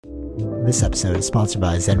This episode is sponsored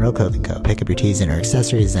by Zenro Clothing Co. Pick up your tees and or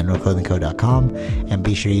accessories at zenroclothingco.com and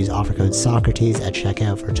be sure to use offer code Socrates at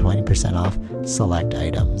checkout for 20% off select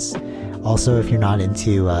items. Also, if you're not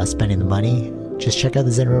into spending the money, just check out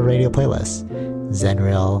the Zenro radio playlist.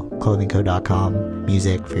 zenroclothingco.com,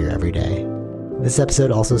 music for your everyday. This episode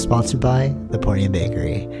also sponsored by The Pornian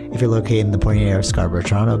Bakery. If you're located in the Pornian area of Scarborough,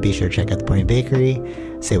 Toronto, be sure to check out The Pornian Bakery,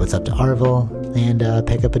 say what's up to Arville, and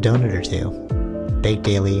pick up a donut or two. Baked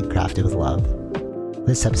daily, crafted with love.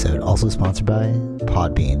 This episode also sponsored by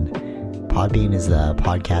Podbean. Podbean is the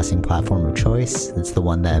podcasting platform of choice. It's the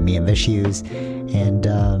one that me and Vish use, and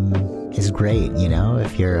is great, you know,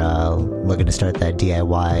 if you're looking to start that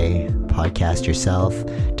DIY podcast yourself.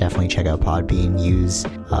 Definitely check out Podbean. Use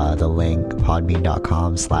the link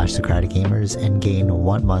podbean.com/SocraticGamers and gain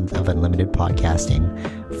 1 month of unlimited podcasting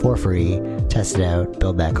for free. Test it out,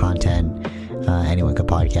 build that content. Anyone could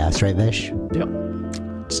podcast, right, Vish? Yep.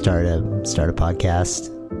 Start a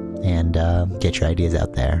podcast and get your ideas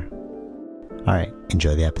out there. All right,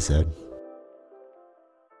 enjoy the episode.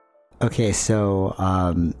 Okay, so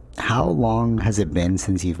how long has it been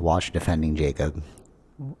since you've watched Defending Jacob?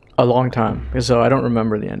 A long time, so I don't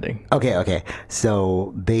remember the ending. Okay.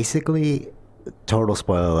 So basically, total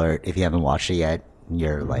spoiler alert, if you haven't watched it yet,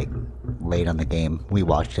 you're like late on the game. We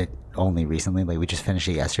watched it only recently, like we just finished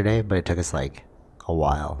it yesterday, but it took us like a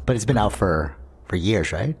while. But it's been out for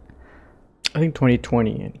years, right? I think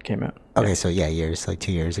 2020 it came out. Okay, yeah. So yeah, years, like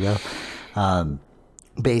 2 years ago.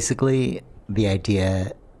 Basically,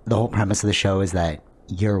 the whole premise of the show is that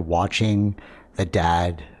you're watching the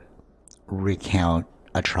dad recount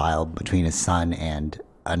a trial between his son and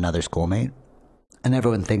another schoolmate, and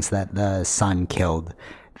everyone thinks that the son killed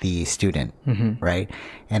the student, right?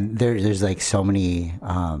 And there's like so many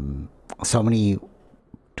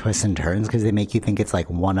twists and turns because they make you think it's like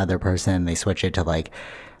one other person. They switch it to like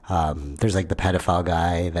there's like the pedophile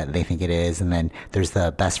guy that they think it is, and then there's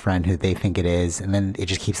the best friend who they think it is, and then it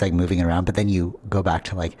just keeps like moving around. But then you go back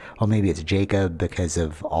to like, oh, maybe it's Jacob because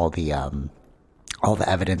of all the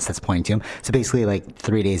evidence that's pointing to him. So basically, like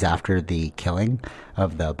 3 days after the killing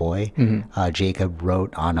of the boy, Jacob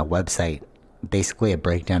wrote on a website basically a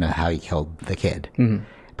breakdown of how he killed the kid.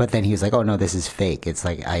 But then he was like, oh no, this is fake. It's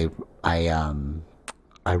like I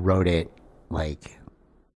wrote it like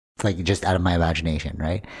just out of my imagination,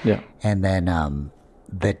 right? Yeah. And then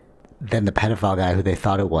the pedophile guy who they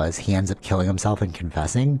thought it was, he ends up killing himself and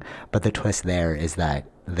confessing. But the twist there is that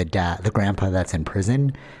the grandpa that's in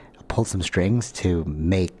prison pulled some strings to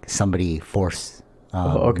make somebody force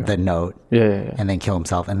the note, and then kill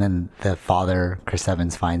himself. And then the father, Chris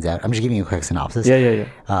Evans, finds out. I'm just giving you a quick synopsis. Then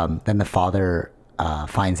the father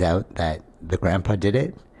finds out that the grandpa did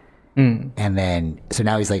it. And then, so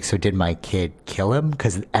now he's like, so did my kid kill him?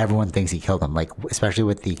 Because everyone thinks he killed him, like, especially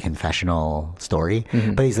with the confessional story.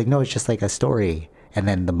 But he's like, no, it's just like a story. And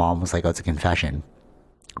then the mom was like, oh, it's a confession.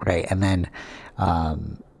 Right. And then,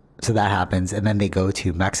 so that happens. And then they go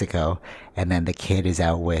to Mexico, and then the kid is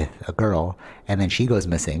out with a girl, and then she goes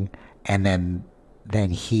missing. And then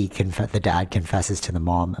the dad confesses to the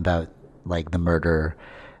mom about like the murder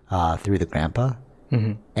through the grandpa.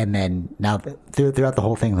 And then now throughout the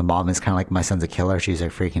whole thing, the mom is kind of like, my son's a killer. She's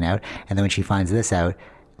like freaking out. And then when she finds this out,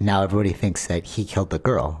 now everybody thinks that he killed the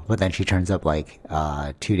girl. But then she turns up like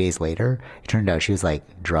 2 days later. It turned out she was like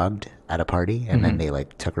drugged at a party, and then they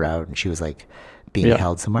like took her out, and she was like being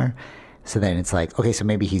held somewhere. So then it's like, okay, so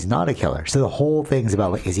maybe he's not a killer. So the whole thing's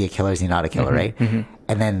about like, is he a killer? Is he not a killer? Right? And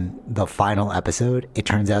then the final episode, it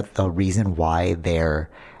turns out the reason why they're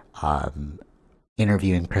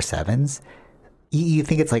interviewing Chris Evans, you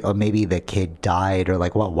think it's like, oh, maybe the kid died, or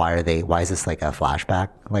like, what? Why is this like a flashback?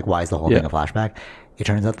 Like, why is the whole thing a flashback? It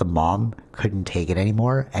turns out the mom couldn't take it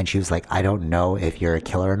anymore, and she was like, I don't know if you're a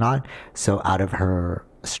killer or not. So out of her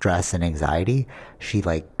stress and anxiety, she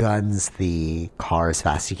like guns the car as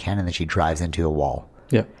fast as she can, and then she drives into a wall.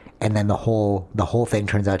 Yeah. And then the whole thing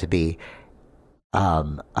turns out to be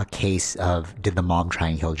a case of, did the mom try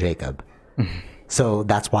and kill Jacob? So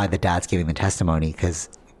that's why the dad's giving the testimony, because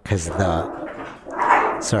the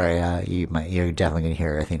sorry, you're definitely going to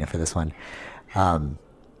hear Athena for this one.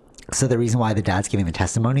 So the reason why the dad's giving the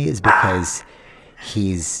testimony is because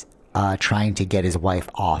he's trying to get his wife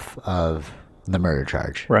off of the murder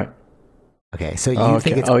charge. Right. Okay, so you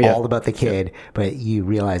think it's all about the kid, but you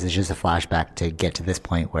realize it's just a flashback to get to this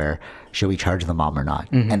point where, should we charge the mom or not?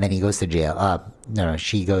 And then he goes to jail.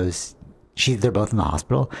 She goes... They're both in the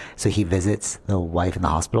hospital, so he visits the wife in the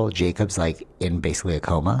hospital. Jacob's like in basically a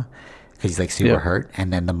coma because he's like super hurt,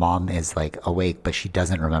 and then the mom is like awake, but she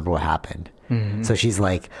doesn't remember what happened. So she's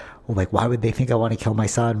like, well, like, why would they think I want to kill my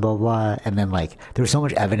son, blah, blah. And then like, there was so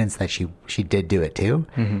much evidence that she did do it too.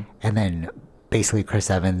 And then basically Chris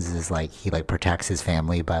Evans is like, he like protects his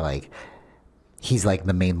family by like, he's like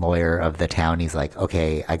the main lawyer of the town. He's like,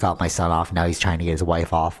 okay, I got my son off. Now he's trying to get his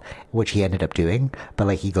wife off, which he ended up doing. But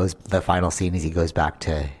like the final scene is he goes back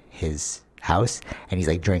to his house and he's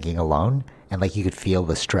like drinking alone. And like you could feel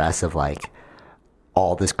the stress of like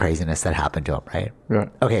all this craziness that happened to him, right? Right.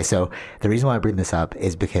 Okay, so the reason why I bring this up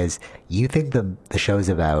is because you think the show's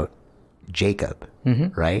about Jacob,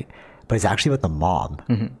 right? But it's actually about the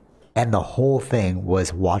mom. And the whole thing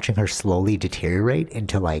was watching her slowly deteriorate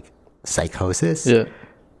into like psychosis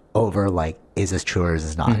over like, is this true or is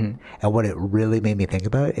this not? And what it really made me think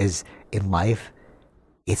about is in life,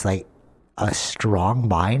 it's like a strong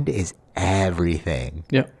mind is everything.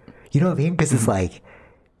 Yeah. You know what I mean? Because it's like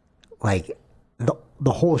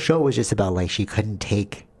the whole show was just about like she couldn't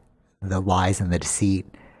take the lies and the deceit,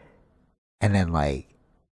 and then like,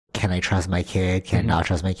 can I trust my kid? Can I not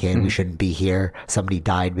trust my kid? We shouldn't be here. Somebody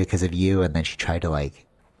died because of you, and then she tried to like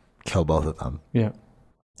kill both of them. Yeah.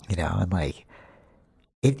 You know, and like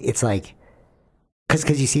it's like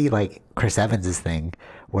because you see like Chris Evans's thing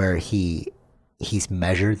where he's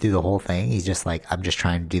measured through the whole thing. He's just like, I'm just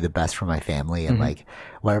trying to do the best for my family and like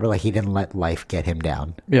whatever. Like he didn't let life get him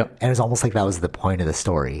down. Yeah. And it was almost like that was the point of the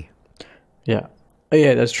story. Yeah.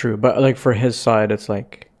 Yeah, that's true. But like for his side, it's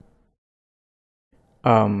like,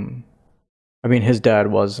 I mean, his dad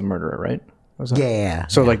was a murderer, right? Was that? Yeah.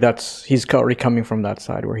 So like he's already coming from that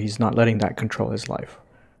side where he's not letting that control his life.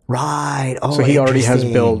 Right. Oh, so he already has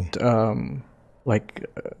built the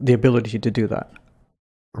ability to do that.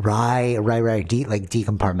 Right.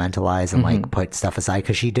 Decompartmentalize and like put stuff aside.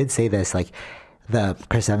 Because she did say this, like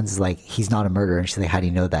Chris Evans is like, he's not a murderer, and she's like, how do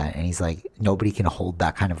you know that? And he's like, nobody can hold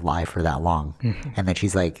that kind of lie for that long. And then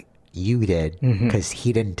she's like, you did, because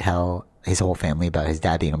he didn't tell his whole family about his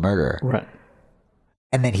dad being a murderer. Right.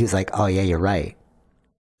 And then he was like, oh yeah, you're right.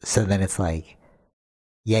 So then it's like,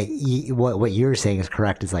 yeah, what you're saying is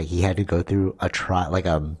correct. Is like he had to go through a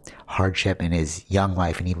hardship in his young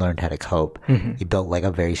life, and he learned how to cope. He built like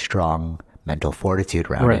a very strong mental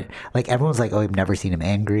fortitude around it. Like everyone's like, oh, I've never seen him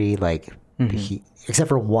angry. Like except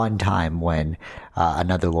for one time when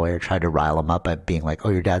another lawyer tried to rile him up by being like, oh,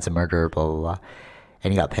 your dad's a murderer, blah blah blah,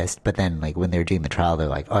 and he got pissed. But then like when they were doing the trial, they're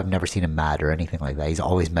like, oh, I've never seen him mad or anything like that. He's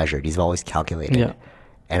always measured. He's always calculated. Yeah.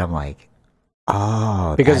 And I'm like,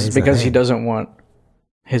 oh, because he doesn't want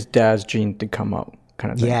his dad's gene to come out,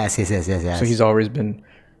 kind of thing. Yes. So he's always been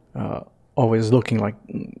always looking like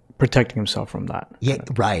protecting himself from that. Yeah,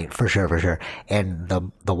 right, for sure. And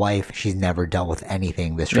the wife, she's never dealt with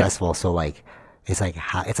anything this stressful. So like, it's like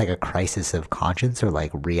a crisis of conscience or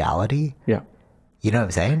like reality. Yeah. You know what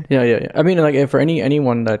I'm saying? Yeah. I mean, like for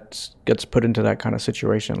anyone that gets put into that kind of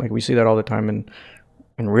situation, like we see that all the time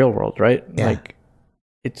in real world, right? Yeah. Like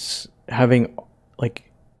it's having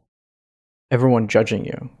like everyone judging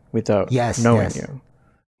you without knowing you.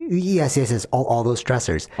 Yes. All those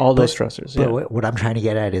stressors. Those stressors. But what I'm trying to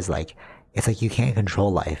get at is like, it's like you can't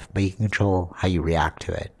control life, but you can control how you react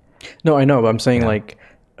to it. No, I know, but I'm saying like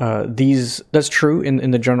that's true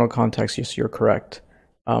in the general context. Yes, you're correct.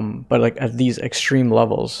 But like at these extreme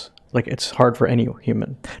levels, like it's hard for any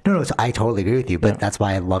human. No, so I totally agree with you. But that's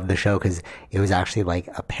why I love the show, because it was actually like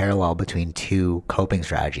a parallel between two coping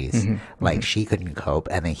strategies. Like she couldn't cope,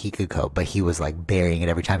 and then he could cope, but he was like burying it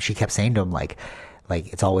every time. She kept saying to him like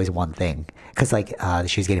it's always one thing, because like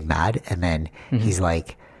she was getting mad, and then he's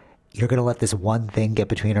like, you're gonna let this one thing get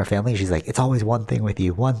between our family? She's like, it's always one thing with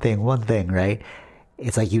you, one thing, right?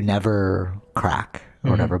 It's like you never crack or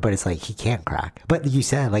whatever, but it's like he can't crack. But you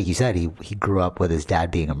said he grew up with his dad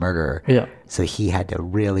being a murderer, so he had to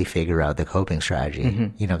really figure out the coping strategy. You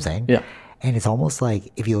know what I'm saying? Yeah. And it's almost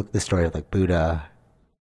like, if you look at the story of like Buddha,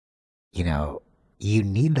 you know, you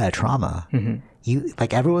need that trauma. You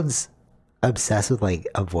like, everyone's obsessed with like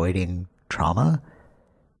avoiding trauma,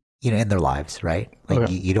 you know, in their lives, right? Like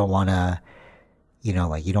you don't want to, you know,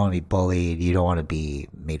 like you don't want to be bullied, you don't want to be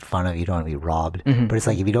made fun of, you don't want to be robbed. But it's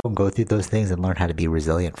like, if you don't go through those things and learn how to be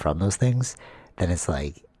resilient from those things, then it's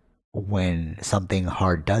like, when something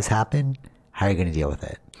hard does happen, how are you going to deal with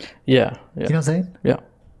it? Yeah. You know what I'm saying? Yeah.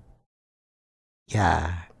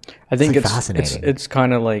 Yeah. I think like it's fascinating. It's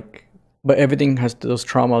kind of like, but everything has, those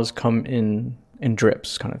traumas come in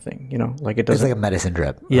drips, kind of thing, you know, like it doesn't. It's like a medicine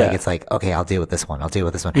drip. Yeah. Like it's like, okay, I'll deal with this one.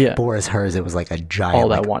 Yeah. But whereas hers, it was like a giant. All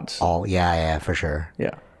like, at once. Yeah, for sure.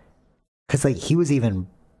 Yeah. Because like he was even,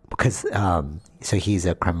 because so he's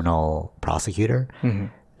a criminal prosecutor.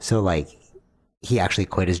 So like he actually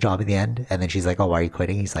quit his job at the end. And then she's like, oh, why are you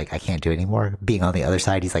quitting? He's like, I can't do it anymore. Being on the other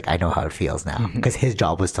side, he's like, I know how it feels now. Because his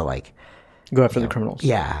job was to like go after the criminals.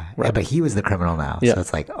 Yeah. Right. But he was the criminal now. Yeah. So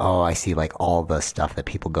it's like, oh, I see like all the stuff that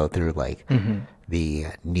people go through, like the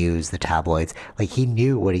news, the tabloids. Like he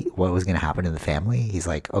knew what was going to happen in the family. He's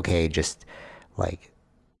like, okay, just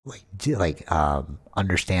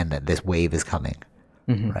understand that this wave is coming.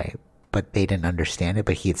 Right. But they didn't understand it,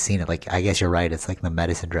 but he had seen it. Like, I guess you're right. It's like the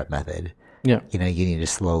medicine drip method. Yeah. You know, you need to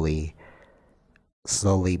slowly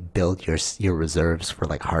build your reserves for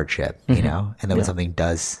like hardship, you know? And then when something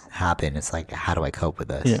does happen, it's like, how do I cope with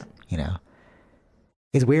this? Yeah. You know?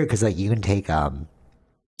 It's weird because like you can take the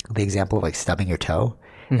example of like stubbing your toe,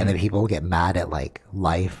 and then people get mad at like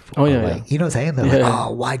life. Oh, yeah, like, you know what I'm saying? They're like,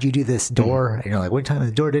 oh, why'd you do this door? And you're like, what are you talking about?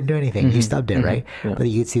 The door didn't do anything. You stubbed it, right? Yeah. But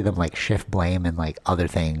you'd see them like shift blame and like other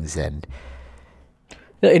things. And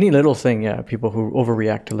yeah, any little thing, people who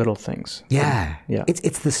overreact to little things. Yeah.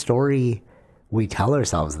 It's the story we tell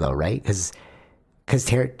ourselves though, right? Because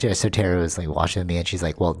Tara was like watching me and she's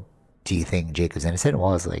like, well, do you think Jacob's innocent?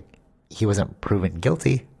 Well, I was like, he wasn't proven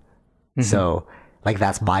guilty. So like,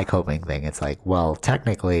 that's my coping thing. It's like, well,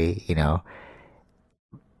 technically, you know,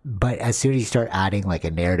 but as soon as you start adding like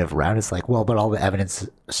a narrative around, it's like, well, but all the evidence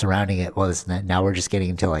surrounding it was, now we're just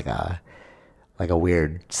getting into like a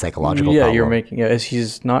weird psychological problem. You're making it as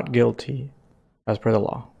he's not guilty as per the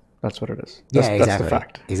law. That's what it is. Exactly. That's the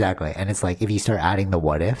fact. Exactly. And it's like, if you start adding the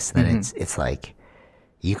what ifs, then it's like,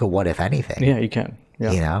 you could what if anything. Yeah, you can.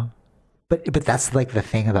 Yeah. You know? But that's like the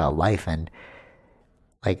thing about life. And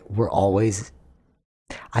like, we're always,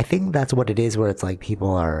 I think that's what it is, where it's like people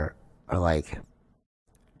are like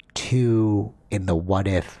too in the what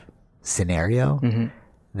if scenario,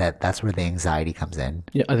 that's where the anxiety comes in.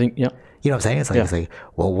 Yeah, I think, You know what I'm saying? It's like,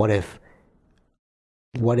 well, what if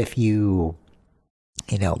you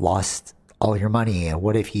know, lost all your money? And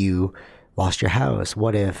what if you lost your house?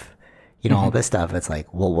 What if, you know, all this stuff? It's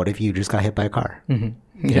like, well, what if you just got hit by a car? You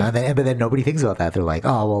know, but then nobody thinks about that. They're like,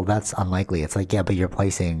 oh, well, that's unlikely. It's like, yeah, but you're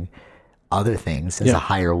placing other things as a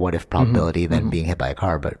higher what if probability than being hit by a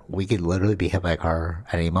car. But we could literally be hit by a car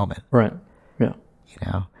at any moment. Right. Yeah. You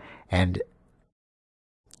know, and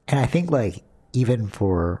I think like, even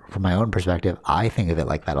from my own perspective, I think of it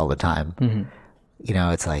like that all the time. You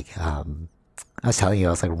know, it's like, I was telling you,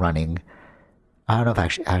 I was like running. I don't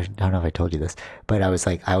know if I told you this, but I was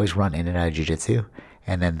like, I always run in and out of jiu-jitsu.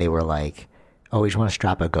 And then they were like, oh, we just want to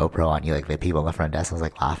strap a GoPro on you, like the people on the front desk. I was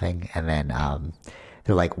like laughing. And then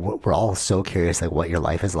they're like, we're all so curious, like what your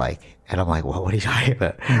life is like. And I'm like, well, what are you talking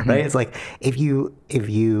about? Right? It's like, if you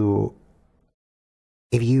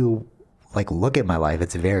like look at my life,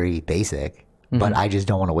 it's very basic. But I just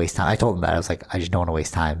don't want to waste time. I told them that. I was like, I just don't want to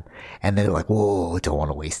waste time. And they're like, whoa, don't want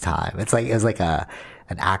to waste time. It's like an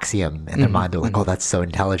axiom in their mind. They're like, oh, that's so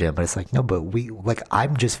intelligent. But it's like, no, but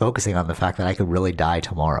I'm just focusing on the fact that I could really die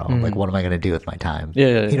tomorrow. Like, what am I going to do with my time? Yeah.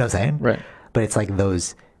 You know what I'm saying? Right. But it's like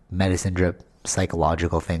those medicine drip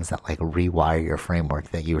psychological things that like rewire your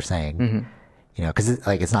framework that you were saying. You know, because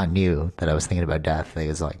it's not new that I was thinking about death. It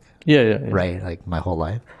was like, yeah. Right? Like my whole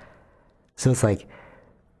life. So it's like,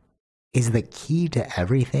 is the key to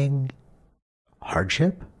everything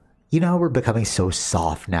hardship? You know, we're becoming so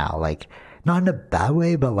soft now, like not in a bad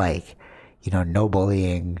way, but like, you know, no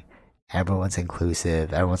bullying, everyone's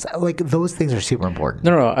inclusive, everyone's like, those things are super important.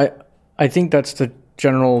 No, I think that's the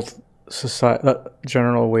general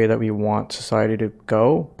way that we want society to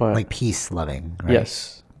go, but like peace loving, right?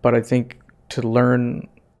 Yes, but I think to learn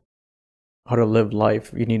how to live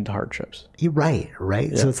life, you need the hardships. You're right.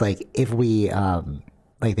 Yeah. So it's like, if we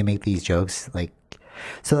like, they make these jokes, like,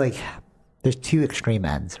 so like, there's two extreme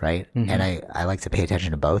ends, right? And I like to pay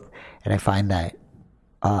attention to both. And I find that,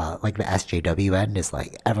 like the SJW end is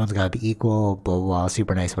like, everyone's got to be equal, blah, blah, blah,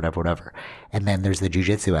 super nice, whatever. And then there's the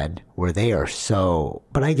jujitsu end where they are so,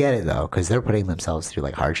 but I get it though, because they're putting themselves through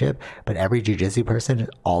like hardship. But every jujitsu person is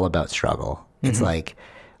all about struggle. It's like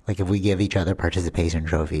if we give each other participation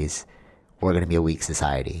trophies, we're going to be a weak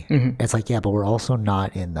society. It's like, yeah, but we're also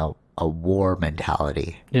not in a war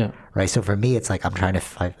mentality. Yeah. Right. So for me, it's like, I'm trying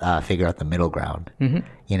to figure out the middle ground,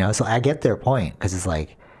 you know? So I get their point, because it's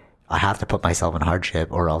like, I have to put myself in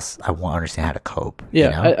hardship or else I won't understand how to cope. Yeah.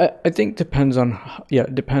 You know? I think depends on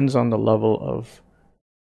the level of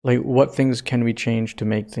like, what things can we change to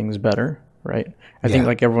make things better. Right. I think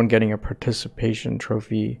like everyone getting a participation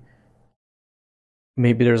trophy,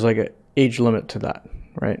 maybe there's like an age limit to that.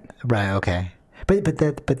 Right. Okay. But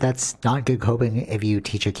that's not good coping if you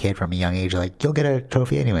teach a kid from a young age, like, you'll get a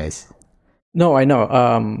trophy anyways. No, I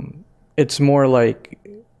know. It's more like,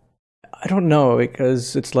 I don't know,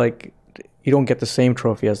 because it's like, you don't get the same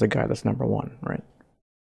trophy as the guy that's number one, right?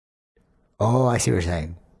 Oh, I see what you're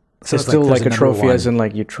saying. So it's still like a trophy as in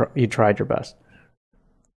like you tried your best.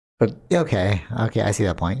 But okay, I see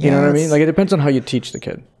that point. You know what I mean? Like it depends on how you teach the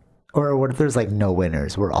kid. Or what if there's like no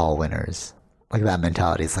winners? We're all winners. Like that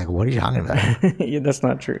mentality. It's like, what are you talking about? Yeah, that's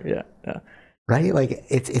not true. Yeah. Right? Like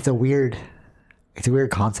it's a weird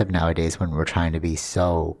concept nowadays when we're trying to be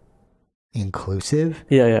so inclusive.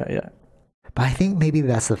 Yeah. But I think maybe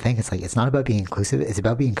that's the thing. It's like it's not about being inclusive. It's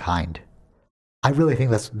about being kind. I really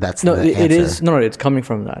think that's no. The it answer. is no. It's coming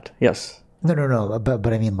from that. Yes. No.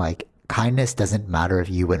 But I mean, like kindness doesn't matter if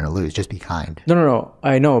you win or lose. Just be kind. No.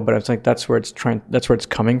 I know, but it's like that's where it's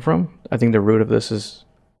coming from. I think the root of this is.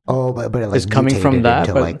 Oh, but it, like, is coming from that,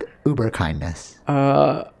 into, but like uber kindness.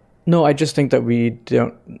 No, I just think that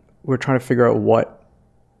we're trying to figure out what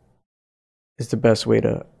is the best way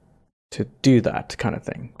to do that kind of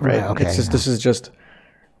thing, right? Okay. This is just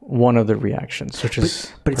one of the reactions, which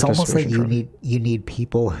is. But it's almost like you need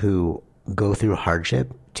people who go through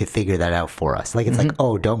hardship to figure that out for us. Like it's like,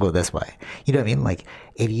 oh, don't go this way. You know what I mean? Like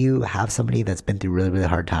if you have somebody that's been through really, really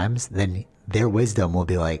hard times, then their wisdom will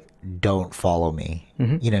be like, don't follow me. You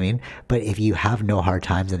know what I mean? But if you have no hard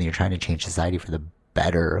times and you're trying to change society for the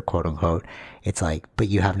better, quote unquote, it's like, but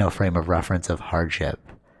you have no frame of reference of hardship.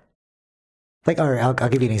 Like, all right, I'll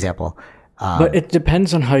give you an example. But it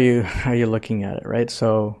depends on how you're looking at it, right?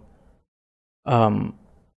 So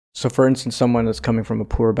for instance, someone that's coming from a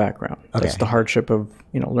poor background, that's the hardship of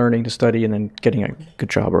learning to study and then getting a good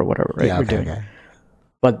job or whatever, right? Yeah, okay.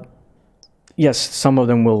 But yes, some of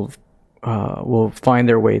them will find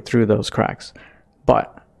their way through those cracks,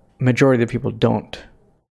 but majority of the people don't.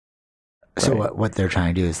 So what they're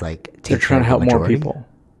trying to do is like they're trying to help more people.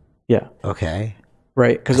 Yeah. Okay.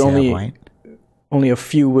 Right, because only a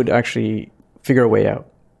few would actually figure a way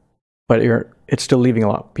out, but it's still leaving a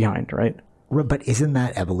lot behind, right? But isn't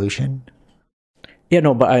that evolution? Yeah,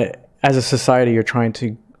 no, but as a society, you're trying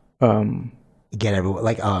to get everyone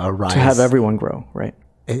like a rise to have everyone grow, right?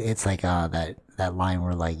 It's like that line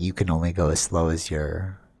where like you can only go as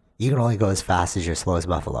fast as your slowest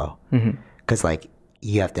buffalo, because like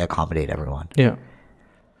you have to accommodate everyone. Yeah.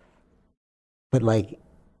 But like,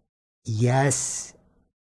 yes,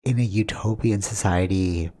 in a utopian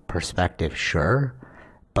society perspective, sure,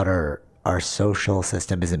 but our social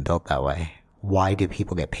system isn't built that way. Why do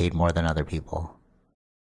people get paid more than other people?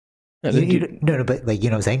 No, but like, you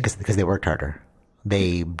know what I'm saying? Because they worked harder.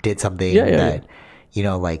 They did something that,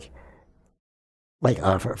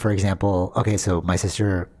 for example, okay, so my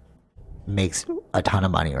sister makes a ton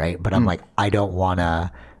of money, right? But I'm like, I don't want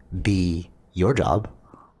to be your job.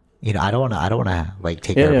 I don't want to like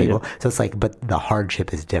take care of people. So it's like, but the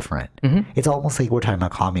hardship is different. It's almost like we're talking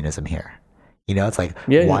about communism here. It's like,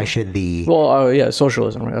 why should the... Well,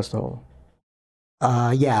 socialism, right? That's the whole...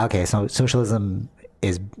 okay. So socialism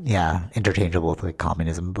is, interchangeable with like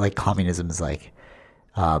communism. Like communism is like,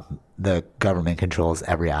 the government controls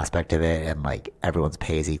every aspect of it and like everyone's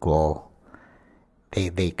pay is equal.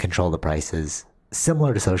 They control the prices.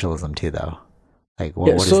 Similar to socialism too, though. Like,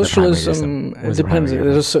 what is socialism? It depends.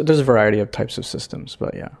 There's a variety of types of systems,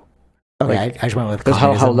 but yeah. Okay, I just went with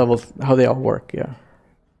communism. How they all work, yeah.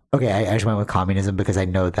 Okay, I just went with communism because I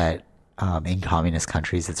know that in communist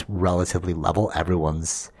countries it's relatively level.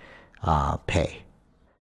 Everyone's pay.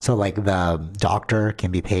 So like the doctor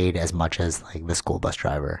can be paid as much as like the school bus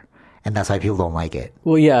driver, and that's why people don't like it.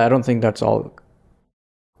 Well, yeah, I don't think that's all.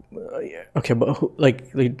 Okay, but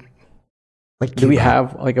like do we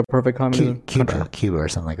have like a perfect communism? Cuba or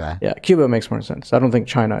something like that. Yeah, Cuba makes more sense. I don't think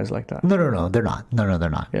China is like that. No, they're not. No, they're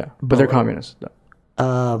not. Yeah, but they're communist.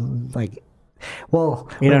 Like, well,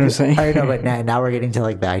 you know what I'm saying? I know, but now we're getting to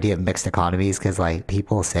like the idea of mixed economies because like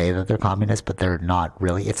people say that they're communist, but they're not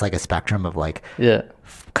really. It's like a spectrum of like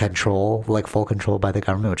control, like full control by the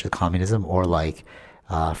government, which is communism, or like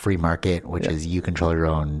free market, which is you control your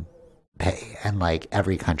own pay, and like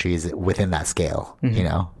every country is within that scale.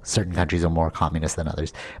 Certain countries are more communist than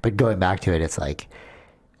others, but going back to it, it's like,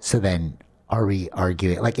 so then are we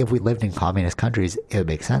arguing like if we lived in communist countries it would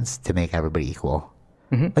make sense to make everybody equal?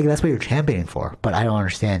 Like that's what you're championing for, but I don't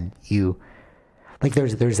understand you. Like there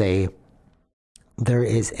is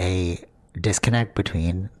a disconnect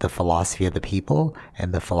between the philosophy of the people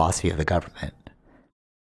and the philosophy of the government.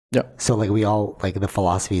 Yeah. So like we all like the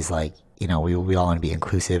philosophy is like, we all want to be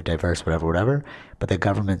inclusive, diverse, whatever. But the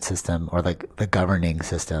government system or like the governing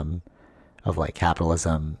system of like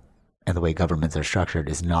capitalism and the way governments are structured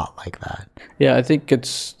is not like that. Yeah, I think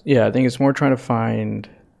it's more trying to find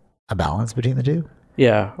a balance between the two.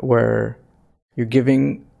 Yeah, where you're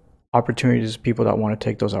giving opportunities to people that want to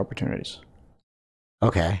take those opportunities.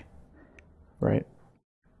 Okay. right?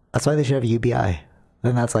 That's why they should have UBI.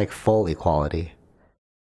 Then that's like full equality.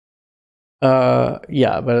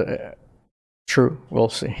 Yeah, but true. We'll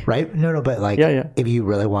see. Right? No, but like, yeah. if you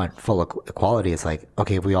really want full equality, it's like,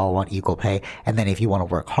 okay, if we all want equal pay, and then if you want to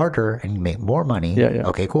work harder and make more money,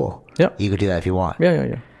 okay, cool. Yeah. You could do that if you want.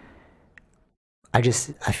 Yeah. I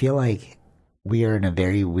feel like we are in a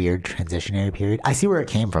very weird transitionary period. I see where it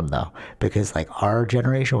came from though, because like our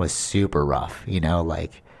generation was super rough, you know,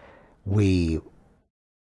 like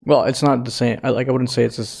well, it's not the same. I wouldn't say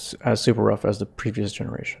it's as super rough as the previous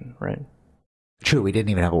generation, right? True, we didn't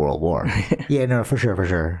even have a world war. Yeah, no, for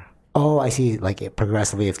sure. Oh, I see. Like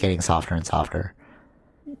progressively, it's getting softer and softer.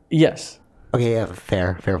 Yes. Okay, yeah,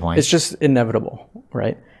 fair point. It's just inevitable,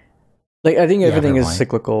 right? Like I think everything is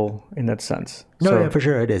cyclical in that sense. No, for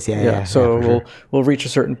sure it is. Yeah. So we'll reach a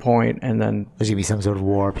certain point, and then there's gonna be some sort of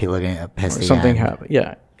war. People are gonna pissed. Something happen.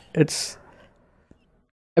 Yeah, it's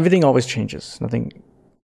everything always changes. Nothing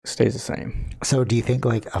stays the same. So do you think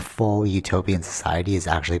like a full utopian society is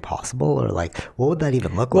actually possible, or like what would that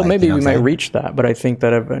even look like? Well, maybe we might reach that, but I think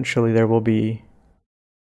that eventually there will be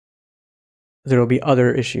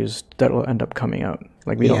other issues that will end up coming out,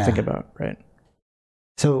 like we don't think about, right?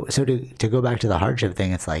 So to go back to the hardship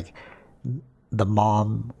thing, it's like the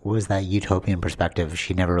mom was that utopian perspective.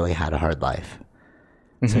 She never really had a hard life,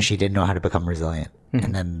 so she didn't know how to become resilient.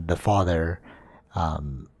 And then the father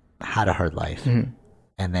had a hard life.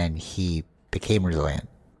 And then he became resilient.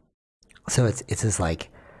 So it's this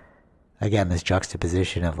like, again, this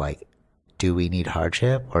juxtaposition of like, do we need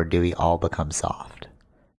hardship or do we all become soft?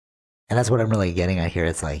 And that's what I'm really getting at here.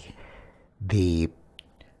 It's like it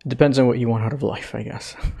depends on what you want out of life, I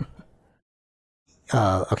guess.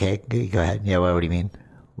 Okay, go ahead. Yeah, what do you mean?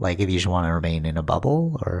 Like if you just want to remain in a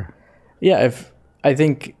bubble, or? Yeah, I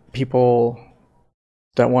think people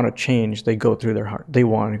that want to change, they want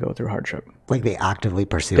to go through hardship. Like they actively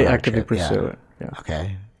pursue it. Yeah.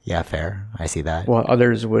 Okay. Yeah, fair. I see that. Well,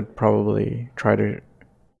 others would probably try to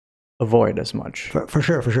avoid as much. For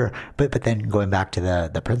sure. But then going back to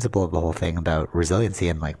the principle of the whole thing about resiliency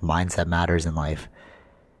and like mindset matters in life,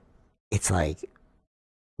 it's like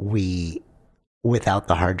without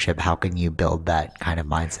the hardship, how can you build that kind of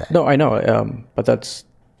mindset? No, I know. But that's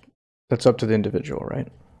up to the individual, right?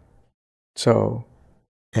 So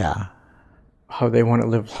yeah, how they want to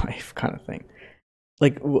live life, kind of thing.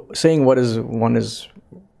 Like saying one is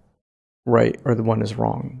right or the one is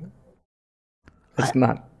wrong.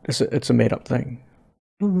 It's a made up thing.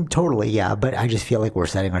 Totally, yeah. But I just feel like we're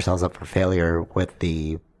setting ourselves up for failure with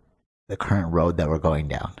the current road that we're going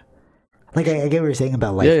down. Like I get what you're saying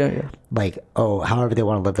about like like however they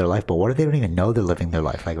want to live their life, but what if they don't even know they're living their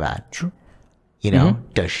life like that? True. You know,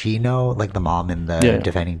 does she know, like the mom in the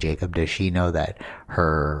defending Jacob, does she know that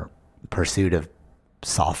her pursuit of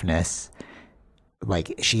softness,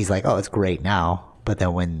 like she's like, oh, it's great now, but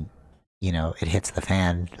then when, you know, it hits the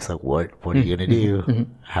fan, it's like, what are you going to do?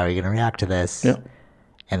 How are you going to react to this? Yeah.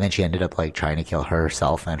 And then she ended up like trying to kill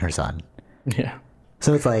herself and her son. Yeah.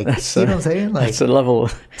 So it's like, you know what I'm saying? Like, that's a level.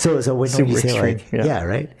 So when you say extreme, like, yeah,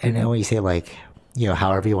 right? And then when you say like, you know,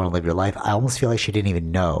 however you want to live your life, I almost feel like she didn't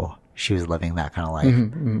even know she was living that kind of life,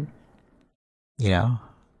 you know?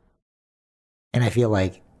 And I feel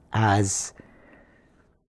like it's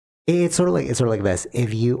sort of like this.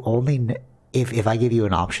 If you only, if I give you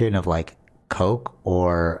an option of like Coke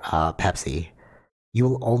or Pepsi, you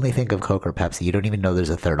will only think of Coke or Pepsi. You don't even know there's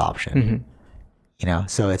a third option, you know?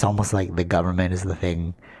 So it's almost like the government is the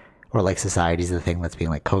thing, or like society is the thing that's being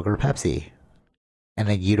like Coke or Pepsi. And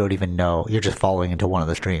then you don't even know, you're just following into one of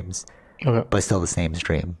the streams. Okay. But still the same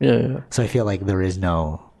stream. Yeah. So I feel like there is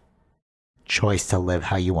no choice to live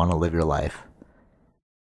how you want to live your life.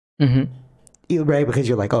 Right? Because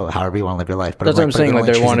you're like, however you want to live your life. But that's what I'm saying.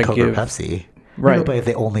 Like they want to Coke give or Pepsi. Right. No, but if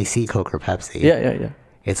they only see Coke or Pepsi. Yeah.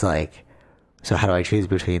 It's like, so how do I choose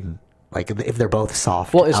between, like, if they're both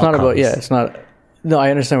soft? Well, it's outcomes, not about, it's not. No,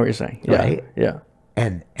 I understand what you're saying. Yeah. Right? Yeah.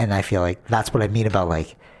 And I feel like that's what I mean about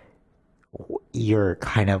like, we're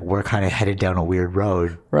kind of headed down a weird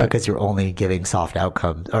road, right? Because you're only giving soft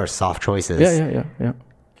outcomes or soft choices. Yeah.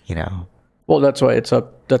 You know. Well, that's why it's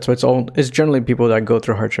generally people that go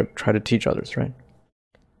through hardship try to teach others, right?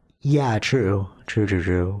 Yeah, true.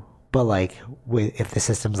 But like, if the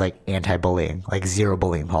system's like anti-bullying, like zero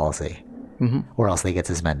bullying policy, or else they get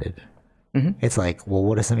suspended. It's like, well,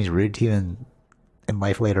 what if somebody's rude to you in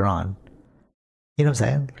life later on? You know what I'm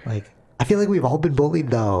saying? Like, I feel like we've all been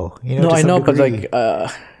bullied, though. You know, no, I know, degree. But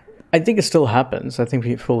like, I think it still happens. I think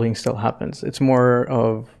bullying still happens. It's more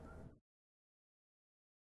of,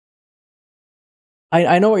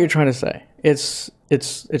 I know what you're trying to say. It's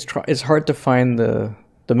hard to find the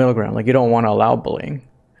the middle ground. Like, you don't want to allow bullying.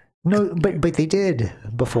 No, but they did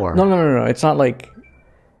before. No. It's not like,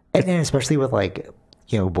 and especially with like,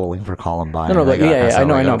 you know, bowling for Columbine. No, like, I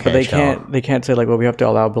know, okay, but they can't say like, well, we have to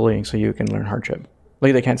allow bullying so you can learn hardship.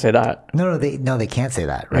 Like, they can't say that. No, they can't say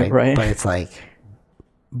that, right? Right. But it's like,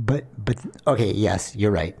 but okay, yes,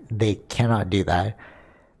 you're right. They cannot do that.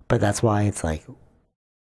 But that's why it's like,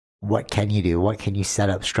 what can you do? What can you set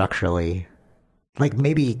up structurally? Like,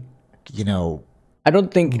 maybe, you know, I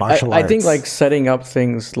don't think martial arts. I think like setting up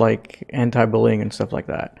things like anti-bullying and stuff like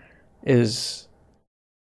that is,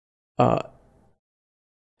 I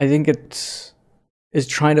think is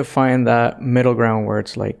trying to find that middle ground where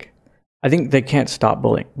it's like, I think they can't stop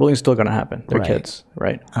bullying. Bullying's still going to happen. They're kids,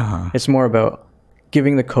 right? It's more about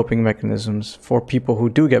giving the coping mechanisms for people who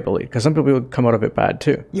do get bullied, because some people come out of it bad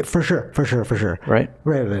too. Yeah, for sure. Right.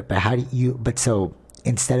 But how do you? But so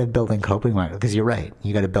instead of building coping, because you're right,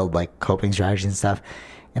 you got to build like coping strategies and stuff,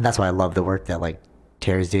 and that's why I love the work that like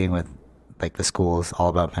Tara's doing with like the schools, all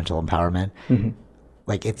about mental empowerment.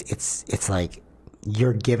 Like it's like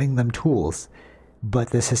you're giving them tools,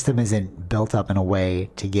 but the system isn't built up in a way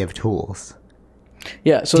to give tools.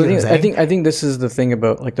 Yeah, so I think this is the thing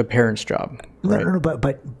about like the parents' job, right? No,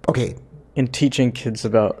 but okay. In teaching kids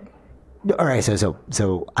about. All right,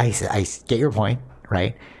 so I get your point,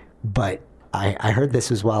 right? But I heard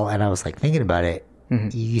this as well, and I was like thinking about it.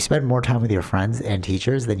 You spend more time with your friends and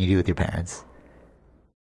teachers than you do with your parents.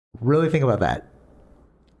 Really think about that.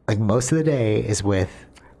 Like, most of the day is with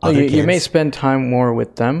other kids. You may spend time more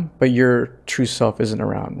with them, but your true self isn't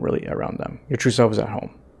really around them. Your true self is at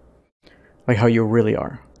home. Like how you really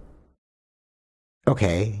are.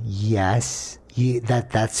 Okay, yes.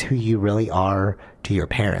 That's who you really are to your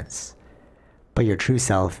parents. But your true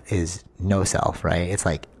self is no self, right? It's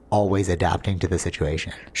like always adapting to the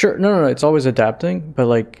situation. Sure. No. It's always adapting, but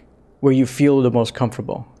like where you feel the most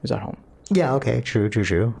comfortable is at home. Yeah, okay,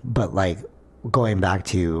 true. But like going back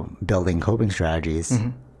to building coping strategies,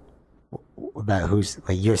 that who's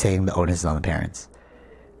like you're saying the onus is on the parents.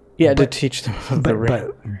 Yeah, to teach them but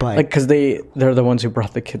like, because they're the ones who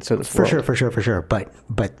brought the kids to this world. For sure.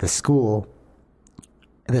 But the school,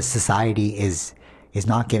 the society is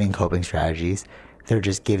not giving coping strategies. They're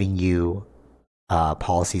just giving you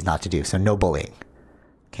policies not to do. So no bullying.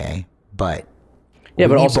 Okay, but yeah,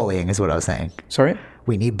 but also bullying is what I was saying. Sorry,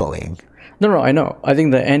 we need bullying. No, I know. I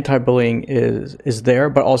think the anti-bullying is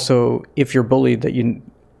there, but also if you're bullied, that you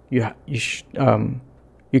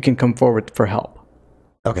can come forward for help.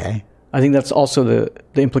 Okay. I think that's also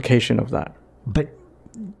the implication of that. But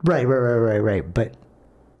right. But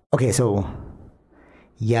okay, so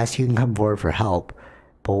yes, you can come forward for help,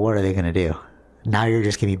 but what are they going to do? Now you're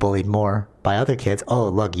just going to be bullied more by other kids. Oh,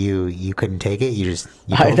 look, you couldn't take it. You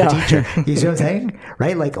told the teacher. You see what I'm saying?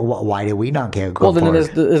 Right? Like, why did we not go forward? Well, then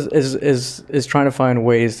it is trying to find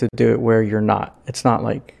ways to do it where you're not. It's not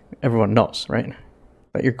like everyone knows, right?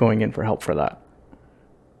 That you're going in for help for that.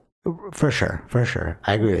 For sure.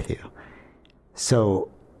 I agree with you.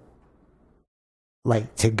 So,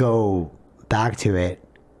 like, to go back to it,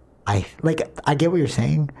 I get what you're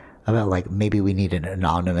saying about like maybe we need an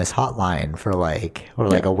anonymous hotline for like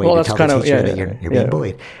a way to tell the teacher that you're being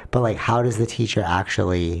bullied. But like, how does the teacher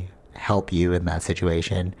actually help you in that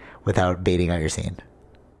situation without baiting out your scene?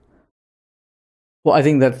 Well, I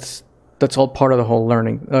think that's all part of the whole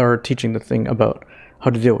learning or teaching the thing about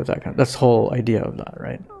how to deal with that that's the whole idea of that,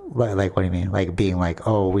 right? Like, what do you mean? Like being like,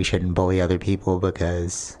 oh, we shouldn't bully other people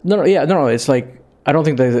because... No. It's like, I don't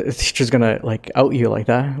think the teacher's gonna like out you like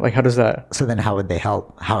that. Like, how does that... So then how would they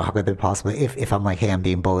help? How could they possibly... If I'm like, hey, I'm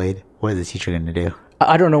being bullied, what is the teacher going to do?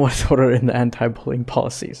 I don't know what are in the anti-bullying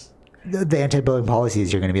policies. The anti-bullying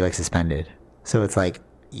policies, you're going to be like suspended. So it's like,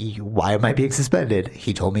 why am I being suspended?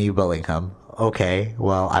 He told me you bullying him. Okay,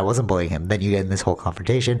 well, I wasn't bullying him. Then you get in this whole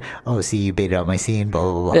confrontation. Oh, see, you baited out my scene, blah,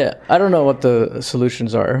 blah, blah. Yeah, I don't know what the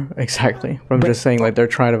solutions are exactly. But I'm just saying, like, they're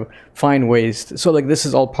trying to find ways. So, like, this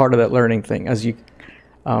is all part of that learning thing. As you,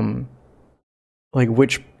 like,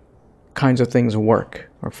 which kinds of things work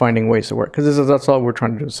or finding ways to work. Because that's all we're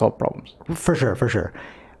trying to do is solve problems. For sure.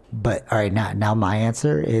 But, all right, now my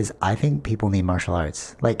answer is I think people need martial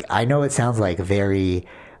arts. Like, I know it sounds like very...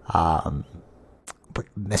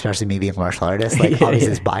 especially me being a martial artist, like obviously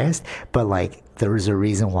it's biased, but like there is a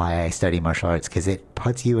reason why I study martial arts, because it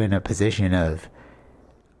puts you in a position of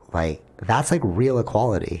like, that's like real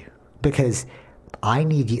equality, because I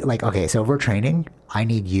need you, like, okay, so if we're training, I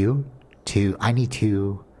need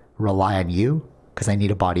to rely on you because I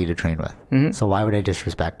need a body to train with. So why would I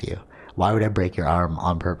disrespect you? Why would I break your arm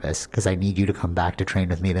on purpose? Because I need you to come back to train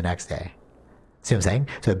with me the next day. See what I'm saying?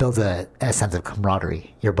 So it builds a sense of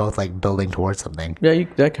camaraderie. You're both like building towards something. Yeah,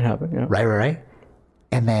 that can happen. Yeah. Right.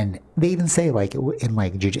 And then they even say like in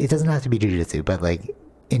like it doesn't have to be jujitsu, but like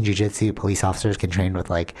in jujitsu, police officers can train with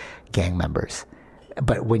like gang members.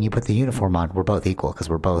 But when you put the uniform on, we're both equal because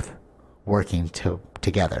we're both working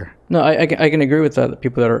together. No, I can agree with that. The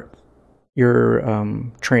people that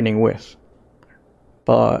you're training with,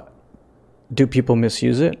 but do people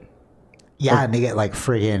misuse it? Yeah, and they get like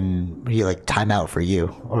friggin' like timeout for you,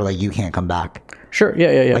 or like you can't come back. Sure,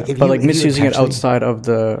 yeah. Like misusing it outside of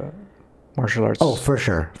the martial arts. Oh, for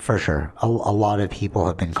sure. A lot of people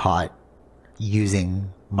have been caught using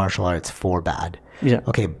martial arts for bad. Yeah.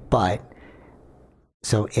 Okay, but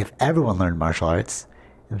so if everyone learned martial arts,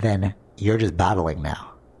 then you're just battling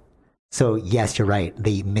now. So yes, you're right.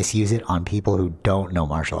 They misuse it on people who don't know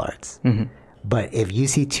martial arts. Mm-hmm. But if you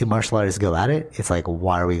see two martial artists go at it, it's like,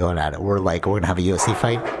 why are we going at it? We're going to have a UFC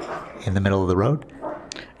fight in the middle of the road?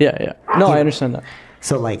 Yeah. No, I understand that.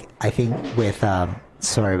 So, like, I think with,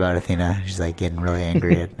 sorry about Athena, she's like getting really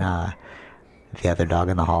angry at the other dog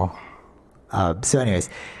in the hall. So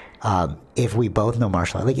anyways, if we both know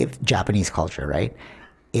martial art, like if Japanese culture, right?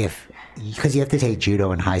 Because you have to take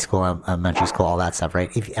judo in high school, elementary school, all that stuff,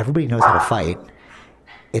 right? If everybody knows how to fight,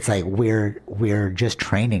 it's like we're just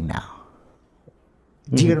training now.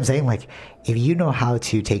 Do you get what I'm saying? Like, if you know how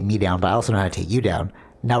to take me down, but I also know how to take you down,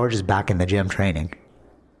 now we're just back in the gym training.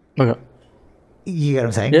 Okay. You get what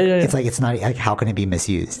I'm saying? Yeah. It's like, it's not, like, how can it be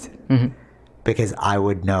misused? Mm-hmm. Because I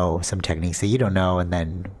would know some techniques that you don't know, and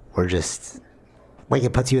then we're just, like,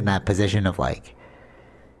 it puts you in that position of, like,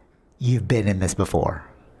 you've been in this before.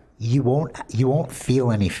 You won't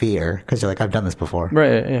feel any fear, because you're like, I've done this before.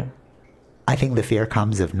 Right, yeah. I think the fear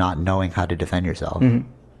comes of not knowing how to defend yourself. Mm-hmm.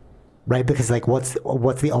 Right? Because, like, what's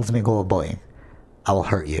the ultimate goal of bullying? I will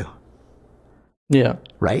hurt you. Yeah.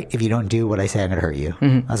 Right? If you don't do what I say, I'm going to hurt you.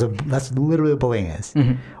 Mm-hmm. That's literally what bullying is.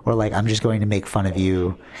 Mm-hmm. Or, like, I'm just going to make fun of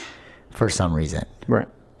you for some reason. Right.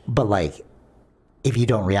 But, like, if you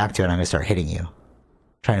don't react to it, I'm going to start hitting you,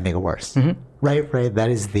 trying to make it worse. Mm-hmm. Right? That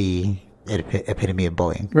is the epitome of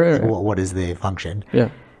bullying. Right. What is the function? Yeah.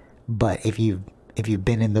 But if you've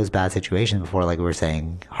been in those bad situations before, like we were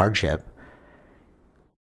saying, hardship,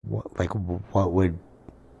 what would,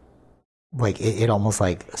 like, it almost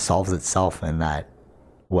like solves itself in that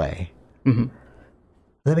way. Mm-hmm. Does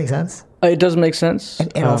that make sense? It does make sense.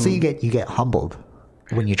 And also you get humbled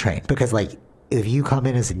when you train, because, like, if you come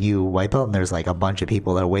in as a new white belt and there's like a bunch of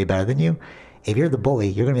people that are way better than you, if you're the bully,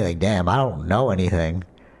 you're gonna be like, damn, I don't know anything,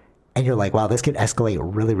 and you're like, wow, this could escalate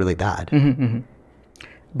really, really bad. Mm-hmm, mm-hmm.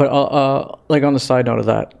 But like, on the side note of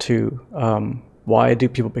that too, why do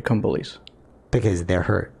people become bullies? Because they're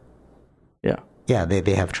hurt. Yeah,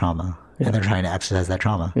 they have trauma, and they're trying to exercise that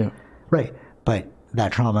trauma. Yeah. Right. But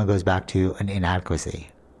that trauma goes back to an inadequacy.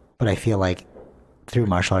 But I feel like through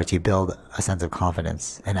martial arts, you build a sense of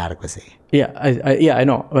confidence and adequacy. Yeah, I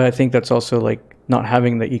know. But I think that's also, like, not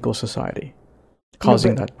having the equal society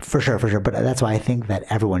causing that. For sure. But that's why I think that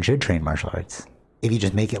everyone should train martial arts. If you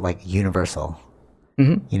just make it, like, universal.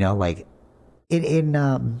 Mm-hmm. You know, like,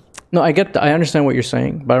 No, I understand what you're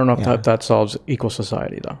saying, but I don't know if that solves equal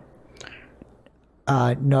society, though.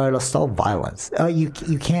 No, it'll solve violence. You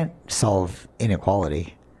can't solve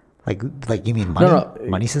inequality. Like you mean money?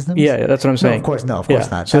 Money systems? Yeah, that's what I'm saying. No, of course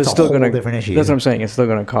not. So that's it's still a whole different issue. That's what I'm saying. It's still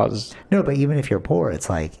going to cause. No, but even if you're poor, it's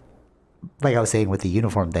like I was saying with the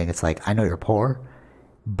uniform thing. It's like, I know you're poor,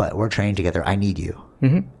 but we're training together. I need you.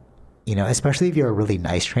 Mm-hmm. You know, especially if you're a really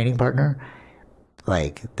nice training partner.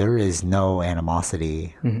 Like, there is no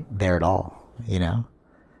animosity there at all. You know.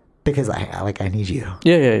 Because I need you.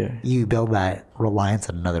 Yeah. You build that reliance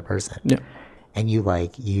on another person. Yeah. And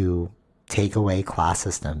you take away class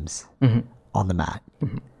systems on the mat.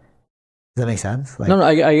 Mm-hmm. Does that make sense? Like, no,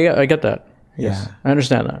 I get that. Yes. Yeah. I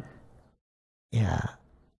understand that. Yeah.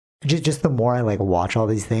 Just the more I, like, watch all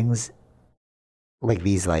these things, like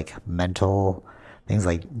these, like, mental things,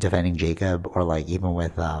 like defending Jacob, or, like, even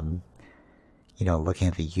with looking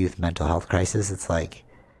at the youth mental health crisis, it's like,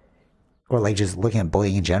 or, like, just looking at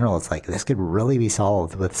bullying in general, it's like, this could really be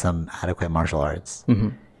solved with some adequate martial arts. Mm-hmm.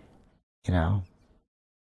 You know?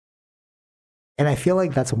 And I feel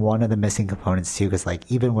like that's one of the missing components, too, because, like,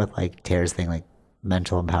 even with, like, Tara's thing, like,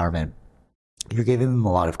 mental empowerment, you're giving them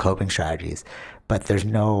a lot of coping strategies, but there's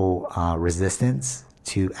no resistance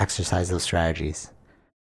to exercise those strategies.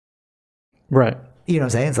 Right. You know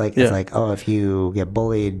what I'm saying? It's like, oh, if you get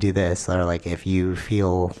bullied, do this. Or, like, if you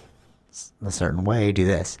feel a certain way, do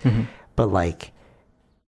this. Mm-hmm. But, like,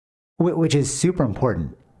 which is super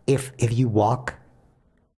important. If you walk,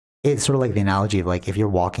 it's sort of like the analogy of, like, if you're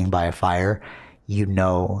walking by a fire, you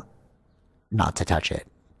know not to touch it.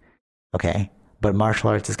 Okay. But martial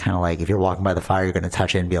arts is kind of like, if you're walking by the fire, you're going to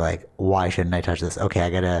touch it and be like, why shouldn't I touch this?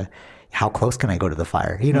 Okay, how close can I go to the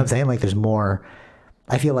fire? You know what I'm saying? Like, there's more,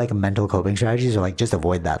 I feel like mental coping strategies are like, just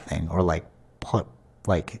avoid that thing, or like,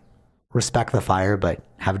 respect the fire, but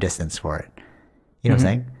have distance for it. You know what I'm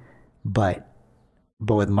saying? But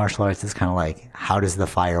with martial arts, it's kind of like, how does the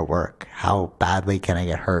fire work? How badly can I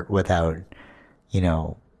get hurt without,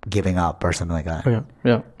 giving up or something like that? Yeah.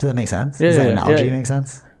 Yeah. Does that make sense? Does that analogy make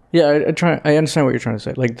sense? Yeah, I understand what you're trying to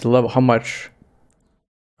say. Like the level, how much.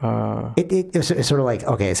 It's sort of like,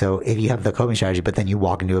 okay, so if you have the coping strategy, but then you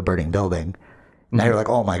walk into a burning building, now you're like,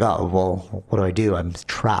 oh my God, well, what do? I'm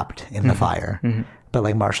trapped in the fire. But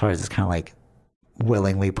like martial arts is kind of like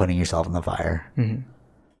willingly putting yourself in the fire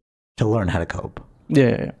to learn how to cope.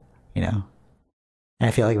 Yeah. And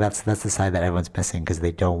I feel like that's the side that everyone's missing, because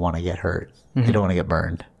they don't want to get hurt. They don't want to get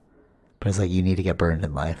burned. But it's like, you need to get burned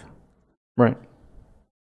in life. Right.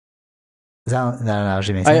 Does that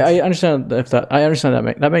analogy make sense? I understand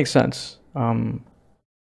that makes sense.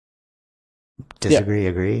 Disagree,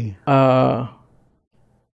 agree? Well,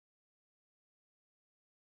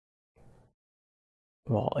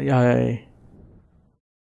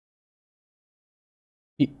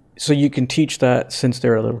 so you can teach that since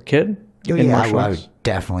they're a little kid? Oh, yeah, I would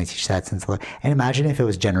definitely teach that since. And imagine if it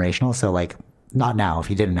was generational. So like, not now. If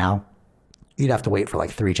you did it now, you'd have to wait for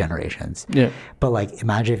like 3 generations. Yeah. But like,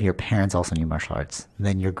 imagine if your parents also knew martial arts,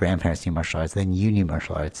 then your grandparents knew martial arts, then you knew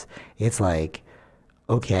martial arts. It's like,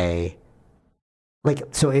 okay, like,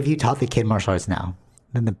 so if you taught the kid martial arts now,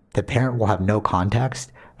 then the parent will have no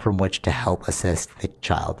context from which to help assist the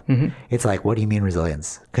child. It's like, what do you mean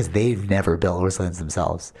resilience? Because they've never built resilience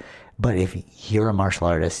themselves. But if you're a martial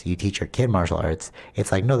artist, you teach your kid martial arts,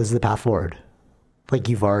 it's like, no, this is the path forward. Like,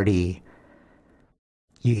 you've already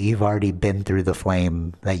been through the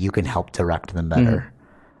flame that you can help direct them better.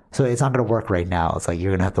 So it's not going to work right now. It's like, you're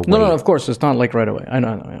going to have to wait. No, of course. It's not like right away. I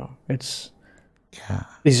know. It's,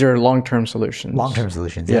 these are long-term solutions. Long-term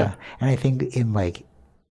solutions, yeah. And I think in like,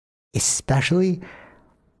 especially,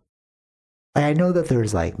 like, I know that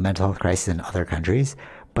there's like mental health crisis in other countries,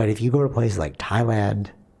 but if you go to places like Thailand,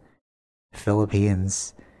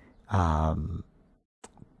 Philippines,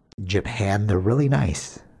 Japan, they're really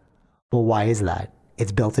nice. Well, why is that?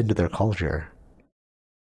 It's built into their culture.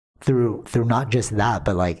 Through not just that,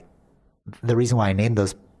 but like, the reason why I named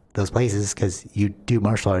those places is because you do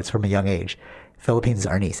martial arts from a young age. Philippines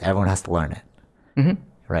are nice. Everyone has to learn it,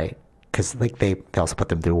 right? Because like they also put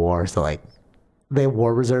them through war, so like they have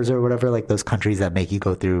war reserves or whatever, like those countries that make you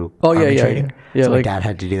go through army training. Yeah, so like, my dad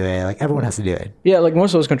had to do it. Like, everyone has to do it. Yeah, like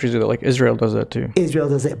most of those countries do that. Like Israel does that too. Israel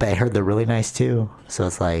does it, but I heard they're really nice too. So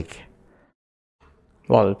it's like,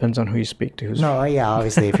 well, it depends on who you speak to. No, yeah,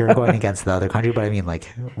 obviously, if you're going against the other country, but I mean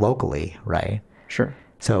like locally, right? Sure.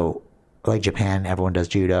 So like Japan, everyone does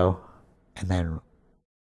judo, and then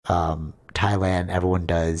Thailand, everyone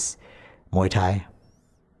does Muay Thai.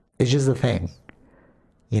 It's just a thing,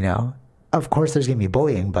 Of course, there's gonna be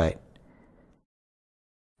bullying, but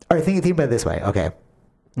all right, think about it this way. Okay,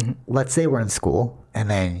 let's say we're in school, and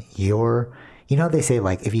then how they say,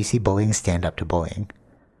 like, if you see bullying, stand up to bullying.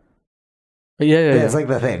 Yeah. It's like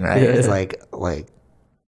the thing, right? It's like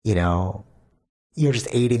you're just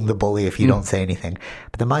aiding the bully if you don't say anything.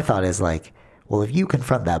 But then my thought is like, well, if you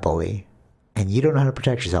confront that bully and you don't know how to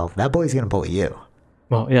protect yourself, that bully's gonna bully you.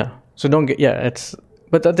 Well, yeah. So don't get it's.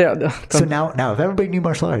 But so now, if everybody knew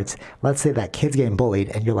martial arts, let's say that kid's getting bullied,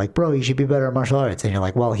 and you're like, bro, you should be better at martial arts, and you're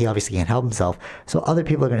like, well, he obviously can't help himself. So other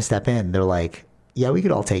people are going to step in. They're like, yeah, we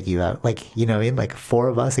could all take you out. Like, you know what I mean? Like 4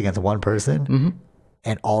 of us against 1 person,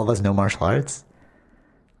 and all of us know martial arts.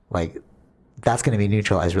 Like, that's going to be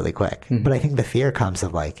neutralized really quick. But I think the fear comes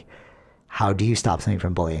of like, how do you stop somebody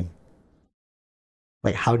from bullying?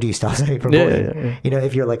 Like, how do you stop somebody from bullying? Yeah.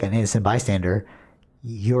 If you're like an innocent bystander,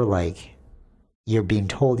 you're being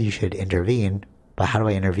told you should intervene, but how do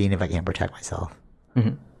I intervene if I can't protect myself?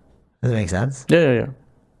 Does that make sense? Yeah.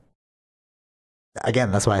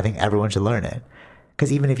 Again, that's why I think everyone should learn it.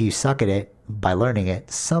 Because even if you suck at it, by learning it,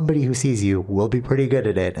 somebody who sees you will be pretty good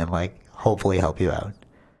at it and like hopefully help you out.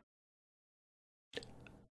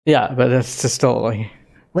 Yeah, but that's just still like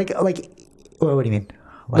what do you mean?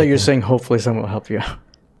 Like you're saying hopefully someone will help you out.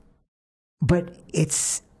 But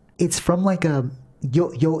it's from like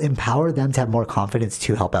you'll empower them to have more confidence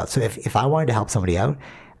to help out. So if I wanted to help somebody out,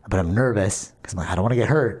 but I'm nervous because I'm like, I don't want to get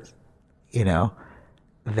hurt,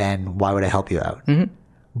 then why would I help you out?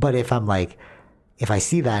 But if I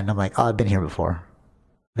see that and I'm like, oh, I've been here before,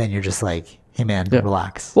 then you're just like, hey man,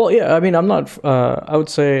 relax. Well, yeah, I mean, I would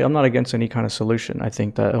say I'm not against any kind of solution. I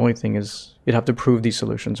think that the only thing is you'd have to prove these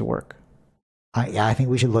solutions work. I think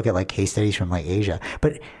we should look at like case studies from like Asia.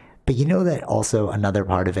 But you know that also another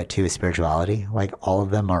part of it too is spirituality. Like all of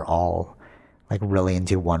them are all like really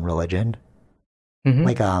into one religion. Mm-hmm.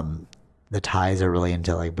 Like the Thais are really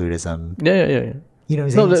into like Buddhism. Yeah. You know what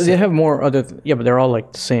I'm saying? No, they have more other. But they're all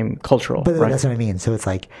like the same cultural. But right? That's what I mean. So it's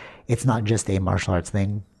like it's not just a martial arts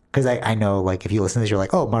thing. Because I know like if you listen to this, you're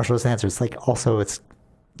like, oh, martial arts dancer. It's like also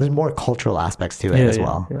there's more cultural aspects to it as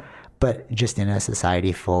well. Yeah. But just in a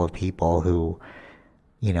society full of people who,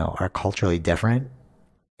 you know, are culturally different,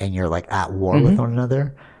 and you're like at war with one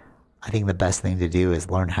another, I think the best thing to do is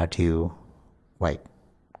learn how to like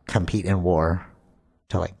compete in war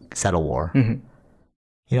to like settle war. You know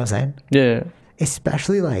what I'm saying? Yeah.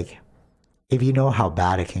 Especially like if you know how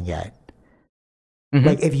bad it can get.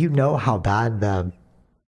 Like if you know how bad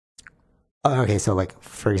okay, so like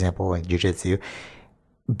for example, like jiu-jitsu,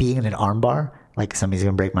 being in an arm bar, like somebody's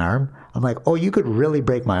gonna break my arm, I'm like, oh, you could really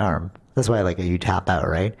break my arm. That's why like you tap out,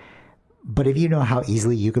 right? But if you know how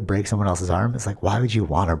easily you could break someone else's arm, it's like, why would you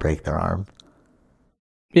want to break their arm?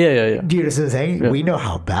 Yeah. Do you know what I'm saying? Yeah. We know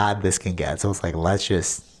how bad this can get. So it's like, let's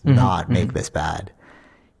just not make this bad,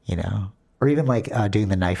 you know? Or even like doing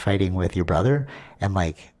the knife fighting with your brother. And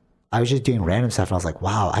like, I was just doing random stuff and I was like,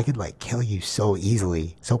 wow, I could like kill you so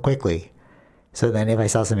easily, so quickly. So then if I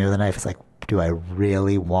saw somebody with a knife, it's like, do I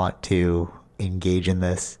really want to engage in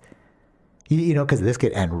this? You know, because this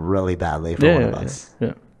could end really badly for one of us.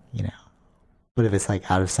 Yeah. You know? But if it's like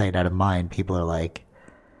out of sight, out of mind, people are like,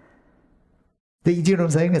 do you know what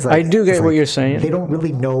I'm saying? It's like, I do get what you're saying. They don't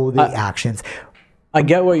really know the actions. I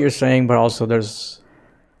get what you're saying, but also that's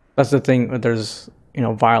the thing. There's, you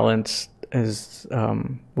know, violence is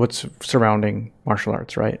what's surrounding martial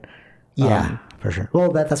arts, right? Yeah, for sure.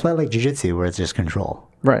 Well, that's why I like jiu-jitsu, where it's just control.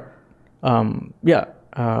 Right. Yeah.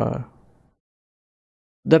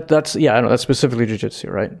 That's I know that's specifically jiu-jitsu,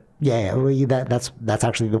 right? Yeah. Well, that's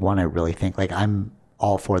actually the one I really think like I'm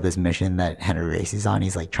all for this mission that Henry Gracie's on.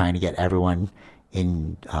 He's like trying to get everyone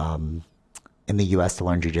in the U.S. to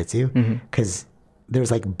learn jiu-jitsu because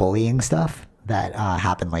there's like bullying stuff that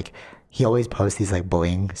happened. Like he always posts these like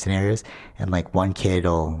bullying scenarios, and like one kid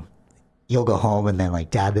you'll go home and then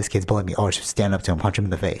like, dad, this kid's bullying me. Oh, I should stand up to him, punch him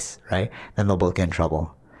in the face, right? Then they'll both get in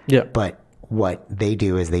trouble. Yeah. But what they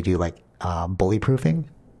do is they do like bully proofing.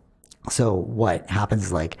 So what happens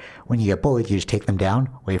is like when you get bullied, you just take them down,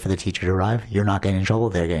 wait for the teacher to arrive. You're not getting in trouble.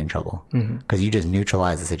 They're getting in trouble because you just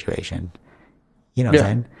neutralize the situation. You know what I'm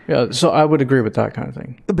saying? Yeah. So I would agree with that kind of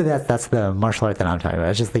thing. But that's the martial art that I'm talking about.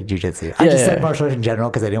 It's just like jiu-jitsu. I just said martial arts in general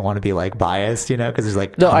because I didn't want to be like biased, you know, because there's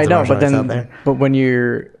like no, I know, but then out there. But when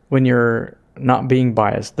you're not being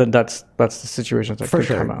biased, then that's the situation that could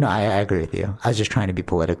come out. No, I agree with you. I was just trying to be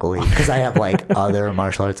politically because I have like other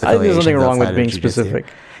martial arts I think there's affiliations. nothing wrong with being specific.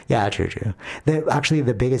 Yeah, true. Actually,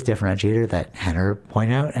 the biggest differentiator that Henner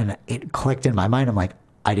pointed out, and it clicked in my mind, I'm like,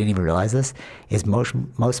 I didn't even realize this, is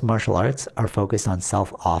most martial arts are focused on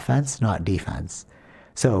self-offense, not defense.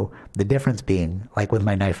 So the difference being, like with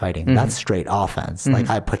my knife fighting, that's straight offense. Like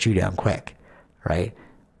I put you down quick, right?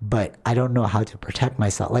 But I don't know how to protect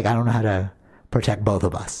myself. Like I don't know how to protect both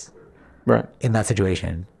of us. Right. In that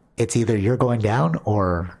situation. It's either you're going down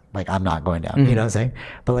or like I'm not going down. You know what I'm saying?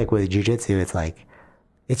 But like with jiu-jitsu, it's like,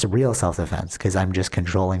 it's real self-defense because I'm just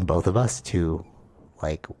controlling both of us to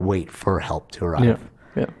like wait for help to arrive.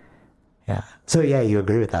 Yeah. So yeah, you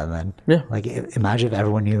agree with that then? Yeah. Like imagine if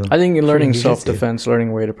everyone knew. I think learning self-defense, learning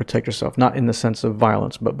a way to protect yourself, not in the sense of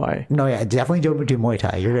violence, but by. No, yeah, definitely don't do Muay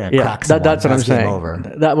Thai. You're gonna crack someone. That's what I'm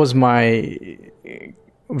saying. That was my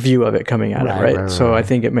view of it coming at it, right? So I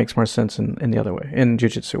think it makes more sense in the other way, in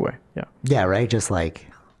jiu-jitsu way. Yeah. Yeah. Right. Just like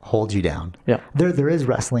hold you down. Yeah. There is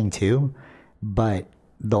wrestling too, but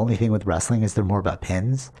the only thing with wrestling is they're more about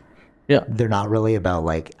pins. Yeah. They're not really about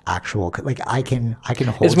like actual, like I can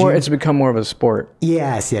hold it's become more of a sport.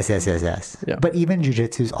 Yes. Yeah. But even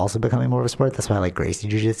jiu-jitsu is also becoming more of a sport. That's why I like Gracie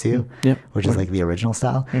jiu-jitsu, which is like the original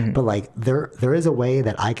style. But like there is a way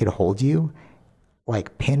that I could hold you,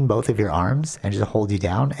 like pin both of your arms and just hold you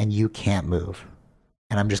down and you can't move.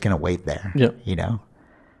 And I'm just going to wait there, you know?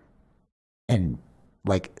 And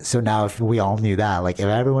like, so now if we all knew that, like if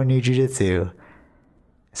everyone knew jiu-jitsu,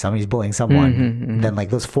 somebody's bullying someone, then like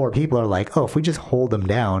those four people are like, oh, if we just hold them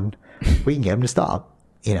down, we can get them to stop.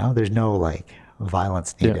 You know, there's no like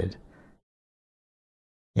violence needed.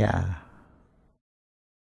 Yeah.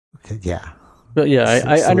 But yeah,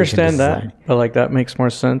 I understand that. But like that makes more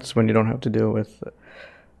sense when you don't have to deal with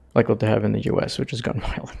like what they have in the US, which is gun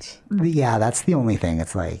violence. Yeah, that's the only thing.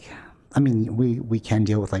 It's like, I mean, we can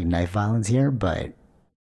deal with like knife violence here, but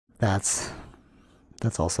that's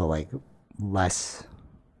also like less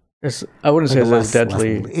I wouldn't say it's as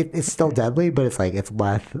deadly. It's still deadly, but it's like it's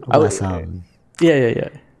less. Yeah.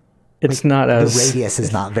 It's not as the radius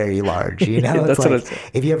is not very large. You know, that's it's what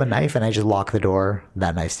like if you have a knife and I just lock the door,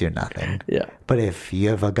 that knife's doing nothing. Yeah. But if you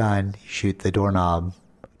have a gun, shoot the doorknob,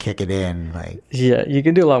 kick it in, like you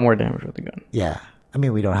can do a lot more damage with a gun. Yeah, I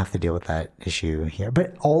mean, we don't have to deal with that issue here,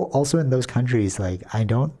 but also in those countries, like I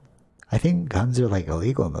think guns are like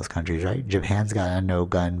illegal in those countries, right? Japan's got a no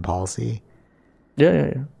gun policy.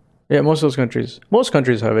 Yeah. Most of those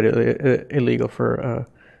countries have it illegal for.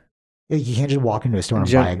 You can't just walk into a store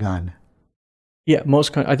and buy a gun. Yeah,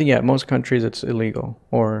 most countries it's illegal,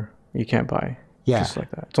 or you can't buy. Yeah, just like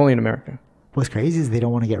that. It's only in America. What's crazy is they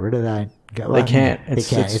don't want to get rid of that. They can't. It's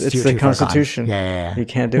the Constitution. Yeah. You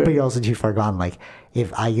can't do it. But you're also too far gone. Like,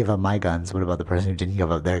 if I give up my guns, what about the person who didn't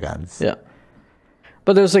give up their guns? Yeah.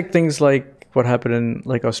 But there's like things like what happened in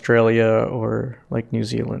like Australia or like New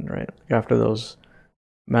Zealand, right? After those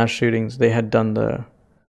mass shootings, they had done the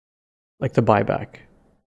buyback.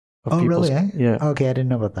 Oh, really? Eh? Yeah. Okay, I didn't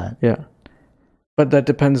know about that. Yeah. But that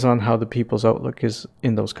depends on how the people's outlook is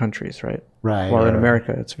in those countries, right? Right. While in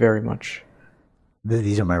America, it's very much...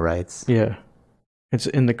 These are my rights. Yeah. It's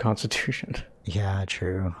in the Constitution. Yeah,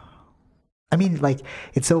 true. I mean, like,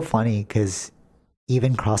 it's so funny because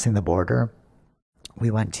even crossing the border,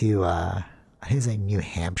 we went to, I think it was like New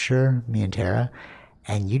Hampshire, me and Tara,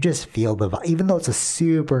 and you just feel the vibe, even though it's a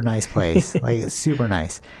super nice place, like, it's super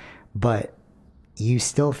nice, but you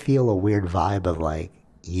still feel a weird vibe of, like,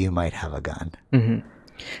 you might have a gun. Mm-hmm.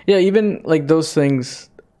 Yeah, even, like, those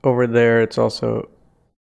things over there, it's also...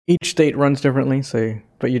 Each state runs differently,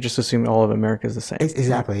 but you just assume all of America is the same.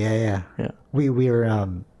 Exactly, yeah. We were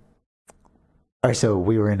so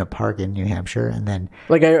we were in a park in New Hampshire, and then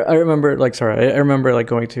like I remember I remember like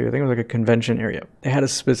going to, I think it was like a convention area. They had a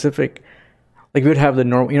specific, like we would have the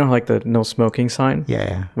normal, like the no smoking sign.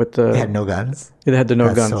 Yeah. With they had no guns. It had the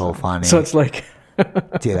no guns. So funny. So it's like,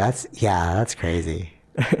 dude, that's crazy.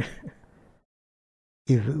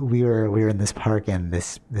 We were in this park, and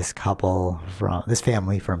this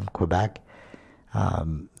family from Quebec,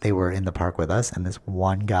 they were in the park with us, and this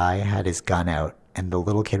one guy had his gun out, and the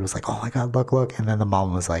little kid was like, "Oh my god, look!" And then the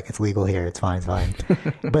mom was like, "It's legal here. It's fine."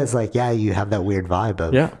 But it's like, yeah, you have that weird vibe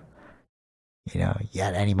of, at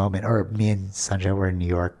any moment. Or me and Sanjay were in New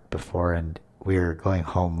York before, and we were going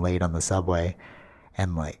home late on the subway,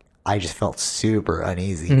 and like I just felt super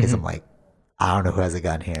uneasy because I'm like, I don't know who has a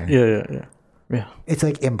gun here. Yeah. It's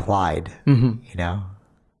like implied,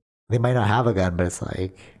 They might not have a gun, but it's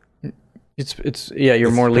like... You're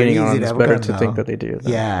more leaning on it's better to think that they do.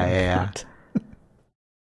 Yeah.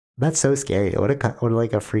 That's so scary. What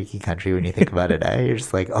a freaky country when you think about it, eh? You're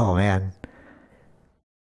just like, oh man.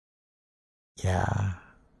 Yeah.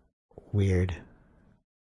 Weird.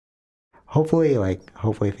 Hopefully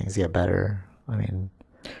things get better. I mean...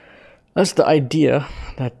 That's the idea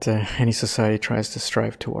that any society tries to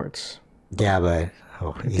strive towards. Yeah, but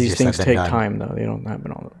these things take time, though. They don't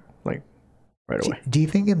happen all right away. Do you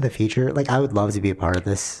think in the future, like, I would love to be a part of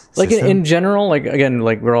this like system? In general, like, again,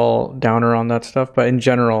 like we're all downer on that stuff, but in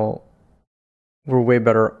general, we're way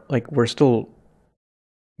better. Like, we're still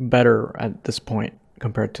better at this point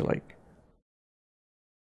compared to like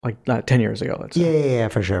 10 years ago. Let's say. Yeah,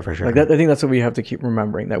 for sure. Like that, I think that's what we have to keep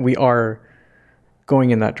remembering, that we are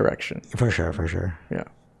going in that direction. For sure. Yeah.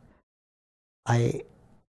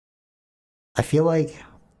 I feel like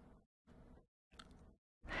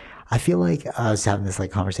I was having this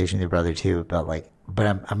like conversation with your brother too about but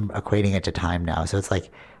I'm equating it to time now. So it's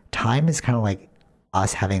like time is kind of like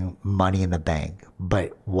us having money in the bank,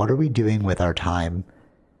 but what are we doing with our time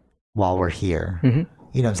while we're here? Mm-hmm.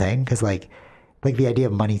 You know what I'm saying? Because like the idea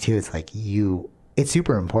of money too, it's like it's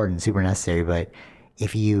super important, super necessary, but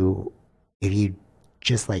if you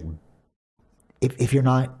just like if you're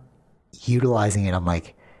not utilizing it, I'm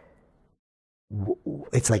like,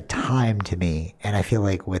 it's like time to me, and I feel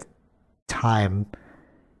like with time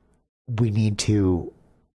we need to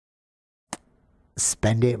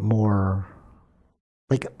spend it more,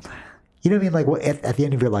 like, you know what I mean, like at the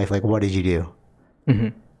end of your life, like, what did you do?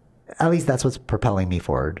 Mm-hmm. At least that's what's propelling me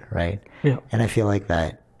forward, right? Yeah. And I feel like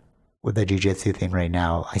that with the jiu-jitsu thing right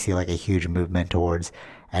now, I see like a huge movement towards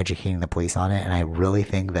educating the police on it, and I really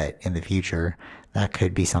think that in the future that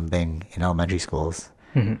could be something in elementary schools.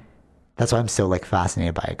 Mm-hmm. That's why I'm so like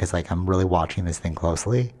fascinated by it, because like I'm really watching this thing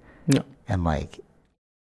closely. Yeah. And like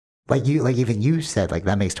even you said, like,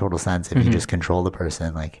 that makes total sense if you just control the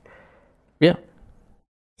person, like. Yeah.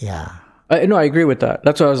 Yeah. No, I agree with that.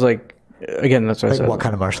 That's why I was like, again, that's what I Like said. what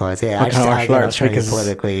kind of martial arts? Yeah, what kind of martial arts? Trying to get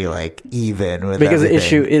politically like even with because everything. the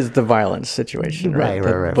issue is the violence situation, right?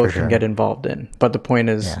 That both can get involved in. But the point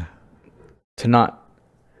is to not.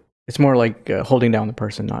 It's more like holding down the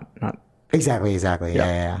person, not. Exactly.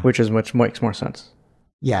 Yeah. Which is makes more sense.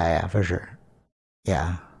 Yeah, for sure.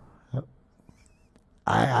 Yeah.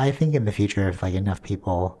 I think in the future, if like enough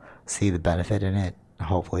people see the benefit in it,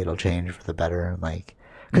 hopefully it'll change for the better. Like,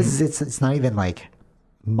 because it's not even like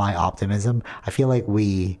my optimism. I feel like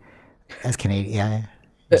we, as Canadian,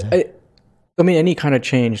 I mean, any kind of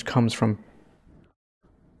change comes from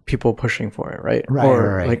people pushing for it, right?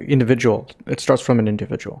 Right. Like individual. It starts from an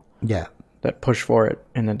individual. Yeah. That push for it,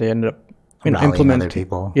 and then they end up implementing other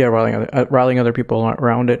people. Yeah, rallying other people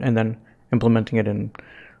around it, and then implementing it in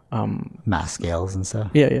mass scales and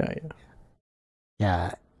stuff. Yeah.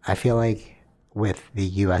 I feel like with the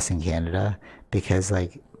U.S. and Canada, because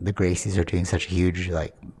like the Gracies are doing such a huge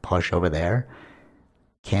like push over there,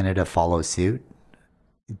 Canada follows suit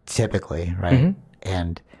typically, right?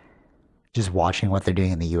 And just watching what they're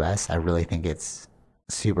doing in the U.S., I really think it's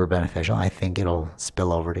super beneficial. I think it'll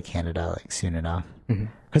spill over to Canada like soon enough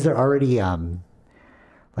because they're already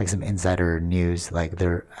like some insider news, like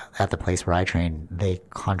they're at the place where I train, they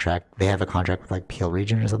have a contract with like Peel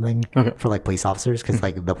Region or something for like police officers, because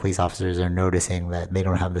like the police officers are noticing that they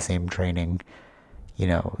don't have the same training,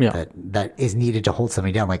 that is needed to hold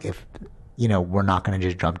somebody down. Like if, we're not going to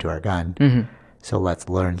just jump to our gun, so let's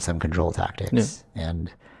learn some control tactics. And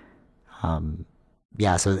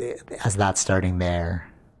so as that's starting there,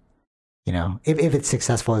 if it's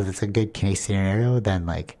successful, if it's a good case scenario, then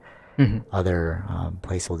like other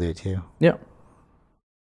place will do it too. Yeah.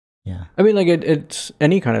 I mean, like it's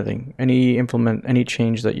any kind of thing. Any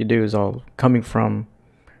change that you do is all coming from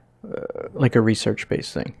like a research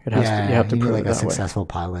based thing. It has to. You have to prove like it that a successful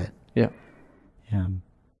pilot. Yeah.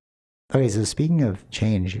 Okay, so speaking of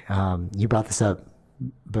change, you brought this up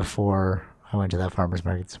before I went to that farmer's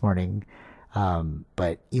market this morning.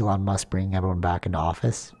 But Elon Musk bringing everyone back into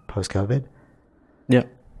office post-COVID. Yeah.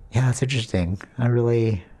 Yeah, it's interesting. I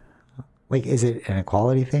really like. Is it an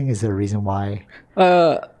equality thing? Is there a reason why?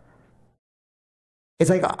 It's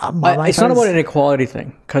like it's not about an equality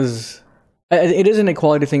thing, because it is an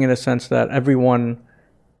equality thing in a sense that everyone,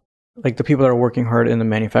 like the people that are working hard in the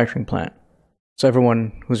manufacturing plant, so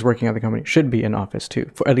everyone who's working at the company should be in office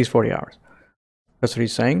too for at least 40 hours. That's what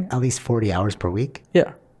he's saying. At least 40 hours per week?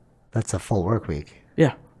 Yeah. That's a full work week.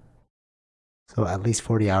 Yeah. So at least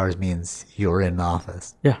 40 hours means you're in the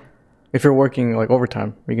office. Yeah. If you're working like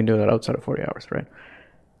overtime, you can do that outside of 40 hours, right?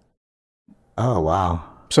 Oh, wow.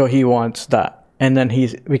 So he wants that. And then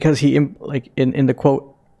because he, like in the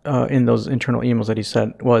quote, in those internal emails that he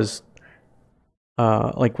sent was,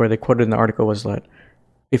 like where they quoted in the article was that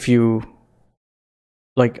if you,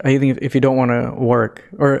 like, I think if you don't want to work,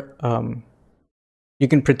 or you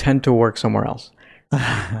can pretend to work somewhere else.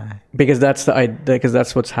 because that's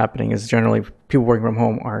what's happening is generally people working from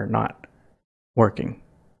home are not working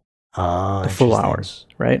the full hours,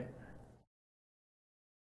 right?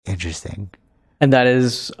 Interesting. And that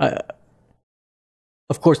is,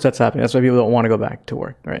 of course, that's happening. That's why people don't want to go back to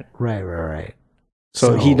work, right? Right.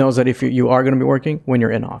 So he knows that if you are going to be working when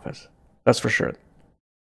you're in office, that's for sure.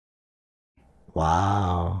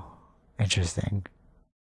 Wow, interesting.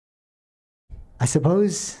 I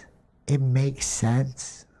suppose it makes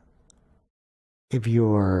sense if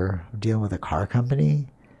you're dealing with a car company,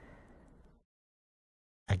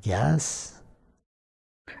 I guess.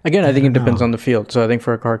 Again, I think it depends on the field. So I think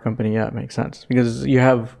for a car company, yeah, it makes sense because you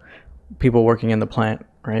have people working in the plant,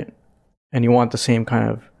 right? And you want the same kind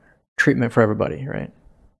of treatment for everybody, right?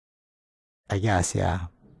 I guess, yeah.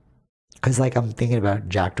 Because like I'm thinking about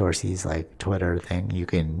Jack Dorsey's like Twitter thing. You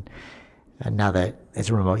can, now that it's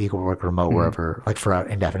remote, you can work remote wherever, like for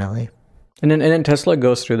indefinitely. And then Tesla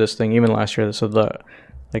goes through this thing even last year. So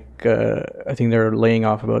I think they're laying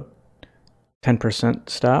off about 10%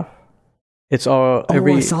 staff. It's all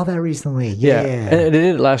I saw that recently. Yeah. And they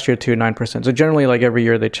did it last year too, 9%. So generally, like every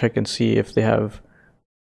year, they check and see if they have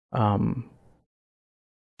too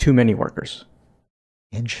many workers.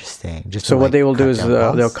 Interesting. So what they will do is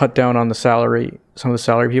they'll cut down on some of the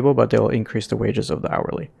salary people, but they'll increase the wages of the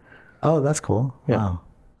hourly. Oh, that's cool. Yeah. Wow,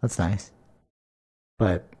 that's nice.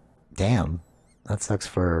 But that sucks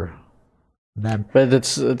for them. But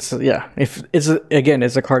it's if it's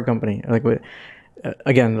a car company, like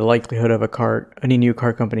again, the likelihood of any new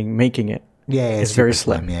car company making it is very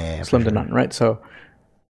slim. Slim to none, right? So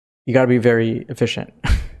you got to be very efficient.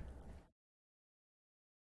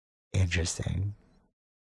 Interesting.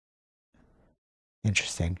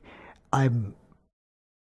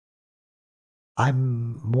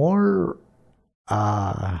 I'm more,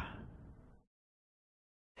 like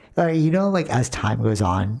as time goes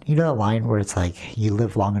on, that line where it's like you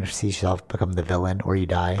live long enough to see yourself become the villain or you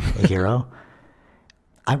die a hero.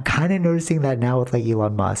 I'm kind of noticing that now with like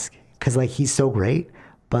Elon Musk, because like he's so great,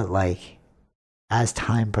 but like as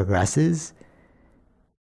time progresses,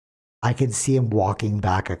 I can see him walking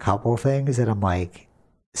back a couple things, and I'm like,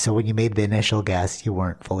 so when you made the initial guess, you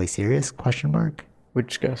weren't fully serious? Question mark.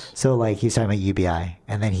 Which guess? So like he was talking about UBI,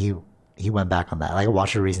 and then he went back on that. Like I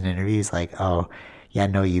watched a recent interview. He's like, oh yeah,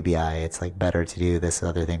 no UBI. It's like better to do this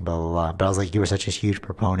other thing, blah blah blah. But I was like, you were such a huge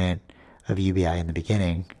proponent of UBI in the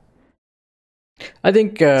beginning. I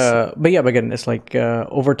think, but again, it's like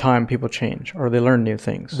over time people change or they learn new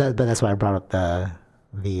things. But that's why I brought up the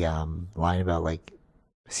line about like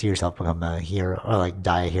see yourself become a hero, or like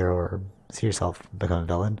die a hero, or see yourself become a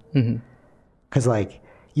villain. Because like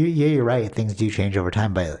you're right, things do change over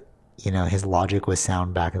time. But his logic was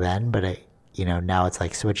sound back then, but now it's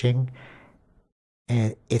like switching,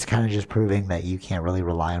 and it's kind of just proving that you can't really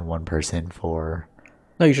rely on one person for.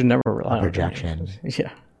 No, you should never rely on projection.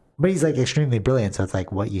 Yeah. But he's like extremely brilliant, so it's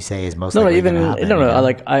like what you say is most likely going to happen.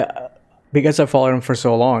 I because I followed him for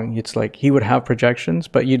so long, it's like he would have projections,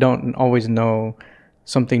 but you don't always know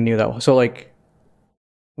something new so like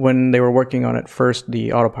when they were working on it first,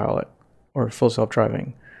 the autopilot or full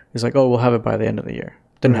self-driving, it's like, oh, we'll have it by the end of the year.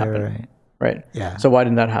 Didn't happen. Right. Yeah. So why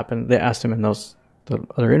didn't that happen? They asked him in the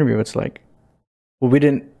other interview. It's like, well,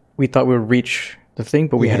 we thought we would reach the thing,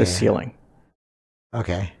 but we had a ceiling.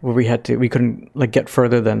 Okay. Where we couldn't like get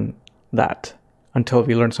further than that until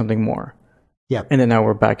we learned something more. Yeah. And then now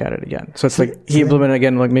we're back at it again. So it's he implemented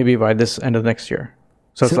again, like maybe by this end of next year.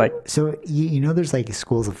 So it's like, so there's like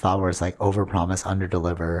schools of thought where it's like overpromise,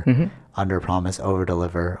 underdeliver, underpromise,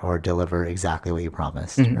 overdeliver, or deliver exactly what you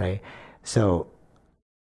promised, right? So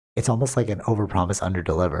it's almost like an overpromise,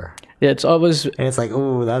 underdeliver. Yeah, it's always, and it's like,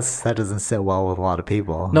 oh, that doesn't sit well with a lot of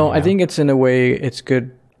people. No, I think it's in a way it's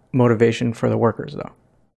good motivation for the workers though.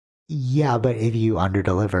 Yeah, but if you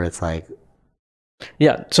underdeliver, it's like,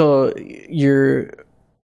 yeah. So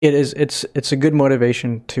it's a good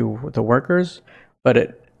motivation to the workers, but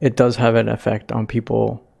it does have an effect on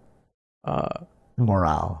people.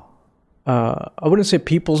 Morale. I wouldn't say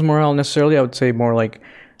people's morale necessarily. I would say more like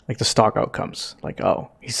the stock outcomes. Like,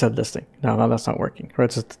 oh, he said this thing. No, that's not working.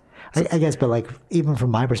 Right? I guess, but like even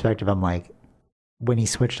from my perspective, I'm like, when he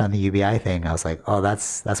switched on the UBI thing, I was like, oh,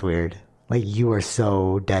 that's weird. Like you were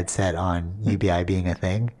so dead set on UBI being a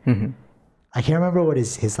thing. I can't remember what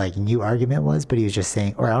his like new argument was, but he was just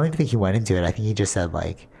saying, or I don't even think he went into it. I think he just said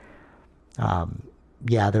like,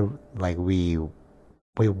 we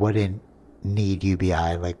wouldn't need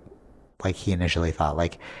UBI like he initially thought.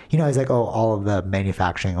 Like, he's like, oh, all of the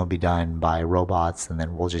manufacturing will be done by robots, and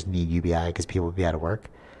then we'll just need UBI because people will be out of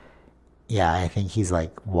work. Yeah, I think he's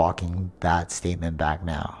like walking that statement back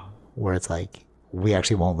now, where it's like we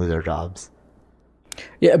actually won't lose our jobs.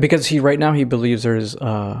 Yeah, because right now he believes there's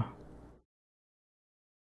a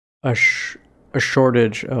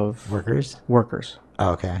shortage of workers.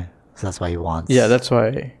 Oh, okay, so that's why he wants. Yeah, that's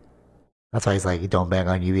why he's like, don't bang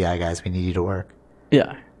on UBI, guys. We need you to work.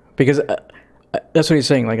 Yeah, because that's what he's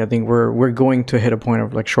saying. Like, I think we're going to hit a point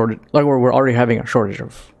of like shortage. Like we're already having a shortage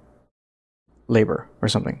of labor or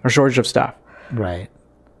something, or shortage of staff. Right.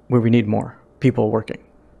 Where we need more people working.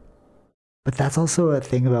 But that's also a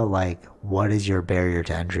thing about like, what is your barrier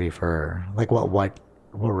to entry for like what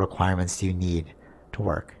requirements do you need to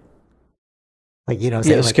work? Like,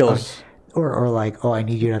 skills. Or like, oh, I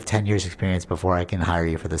need you to have 10 years experience before I can hire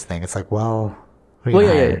you for this thing. It's like, well,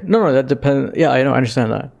 yeah. No, that depends. Yeah, I know. I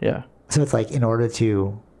understand that. Yeah. So it's like, in order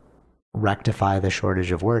to rectify the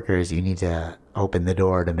shortage of workers, you need to open the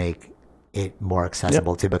door to make it more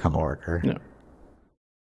accessible to become a worker. Yeah.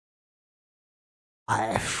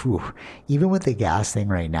 Even with the gas thing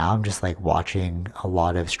right now, I'm just like watching a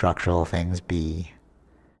lot of structural things be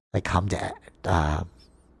like come to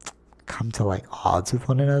like odds with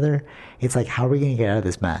one another. It's like, how are we going to get out of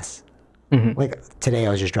this mess? Like today I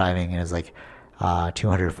was just driving and it was like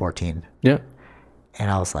 214. Yeah. And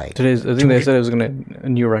I was like, I think they said it was going to a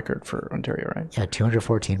new record for Ontario, right? Yeah,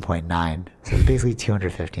 214.9. So it's basically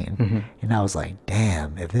 215. And I was like,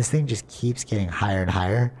 damn, if this thing just keeps getting higher and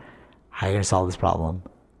higher, how are you going to solve this problem?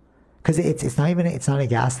 Because it's not a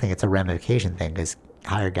gas thing, it's a ramification thing. Because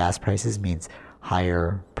higher gas prices means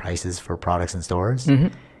higher prices for products in stores,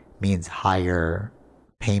 means higher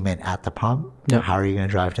payment at the pump. Yep. How are you going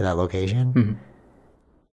to drive to that location?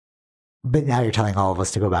 But now you're telling all of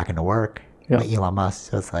us to go back into work. Like Elon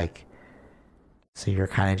Musk. So it's like, so you're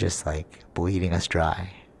kind of just like bleeding us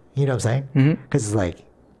dry. You know what I'm saying? Because it's like,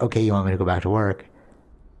 okay, you want me to go back to work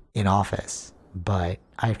in office, but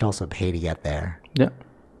I have to also pay to get there. Yeah.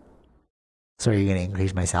 So are you going to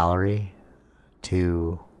increase my salary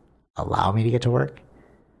to allow me to get to work?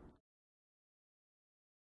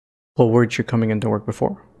 Well, weren't you coming into work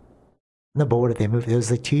before? No, but what if they moved? It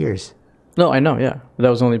was like 2 years. No, I know, yeah. That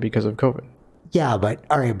was only because of COVID. Yeah, but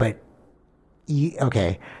all right, but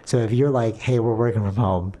okay. So if you're like, hey, we're working from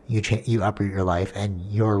home, you uproot your life, and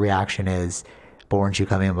your reaction is, but weren't you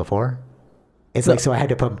coming in before? It's like, so I had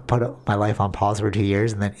to put my life on pause for 2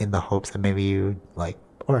 years, and then in the hopes that maybe you like,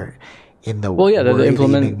 or in the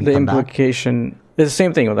the implication is the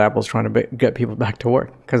same thing with Apple's trying to get people back to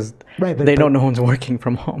work because they know no one's working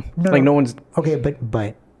from home. No one's okay,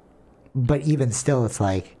 but even still, it's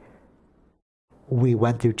like we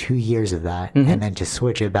went through 2 years of that, and then to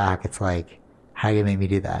switch it back, it's like, how do you make me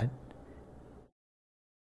do that?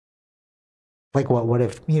 Like, what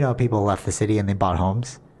if, people left the city and they bought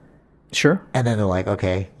homes? Sure. And then they're like,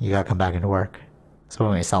 okay, you got to come back into work. So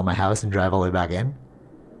I'm going to sell my house and drive all the way back in?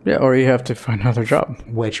 Yeah, or you have to find another job.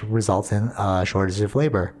 Which results in a shortage of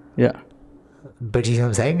labor. Yeah. But you know what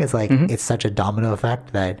I'm saying? It's like, it's such a domino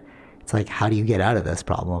effect that it's like, how do you get out of this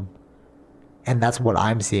problem? And that's what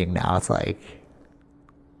I'm seeing now. It's like,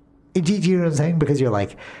 do you know what I'm saying? Because you're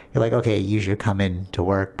like, okay, you should come in to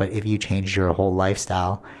work, but if you change your whole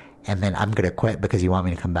lifestyle, and then I'm going to quit because you want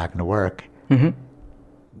me to come back into work.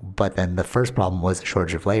 But then the first problem was a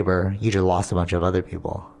shortage of labor. You just lost a bunch of other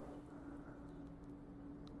people.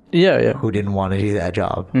 Yeah. Who didn't want to do that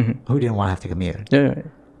job. Who didn't want to have to commute. Yeah.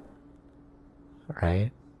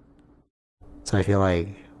 Right? So I feel like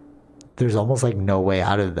there's almost like no way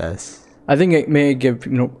out of this. I think it may give,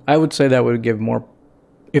 I would say that would give more,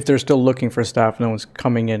 if they're still looking for staff, no one's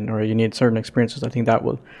coming in, or you need certain experiences, I think that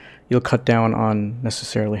you'll cut down on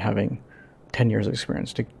necessarily having 10 years of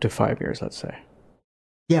experience to 5 years, let's say.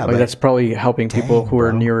 Yeah, like that's probably helping people who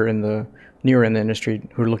are nearer in the industry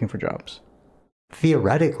who are looking for jobs.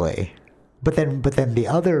 Theoretically. But then the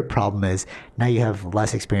other problem is now you have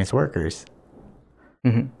less experienced workers.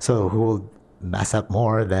 So who will mess up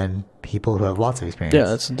more than people who have lots of experience? Yeah,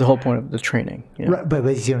 that's the whole point of the training. Yeah. Right, but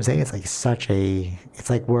you see what I'm saying? It's like it's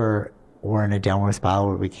like we're in a downward spiral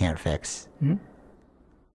where we can't fix.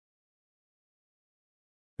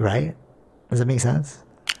 Right? Does that make sense?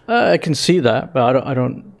 I can see that, but I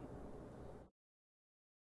don't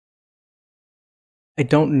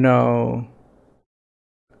know.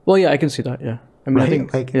 Well, yeah, I can see that. Yeah, I mean, right?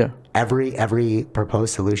 I think every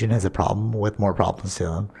proposed solution has a problem with more problems to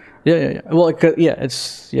them. Yeah. Well,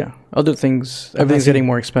 it's other things. Everything's getting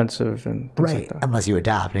more expensive and things like that. Unless you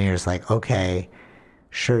adapt and you're just like, okay,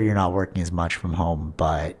 sure, you're not working as much from home,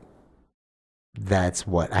 but that's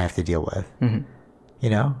what I have to deal with.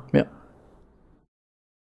 Yeah.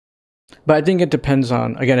 But I think it depends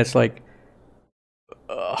on, again, it's like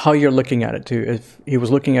how you're looking at it too. If he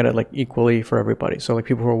was looking at it like equally for everybody, so like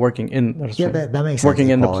people who are working in that makes sense. Working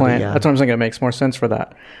in the plant, that's what I'm saying. It makes more sense for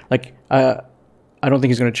that. Like I don't think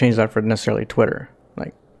he's going to change that for necessarily Twitter.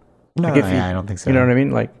 Like I don't think so. You know what I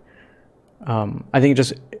mean? Like I think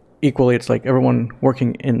just equally, it's like everyone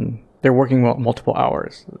they're working multiple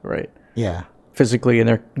hours, right? Yeah. Physically, and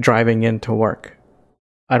they're driving into work.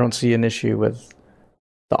 I don't see an issue with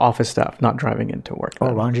the office staff not driving into work.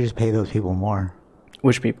 Or why don't you just pay those people more?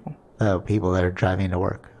 Which people? The people that are driving to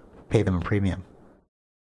work. Pay them a premium.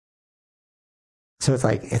 So it's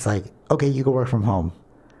like, okay, you can work from home,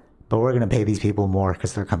 but we're going to pay these people more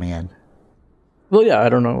because they're coming in. Well, yeah, I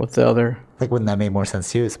don't know what the other... Like, wouldn't that make more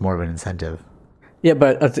sense to you? It's more of an incentive. Yeah,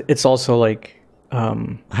 but it's also like... how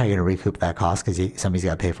are you going to recoup that cost because somebody's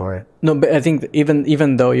got to pay for it? No, but I think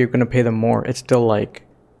even though you're going to pay them more, it's still like...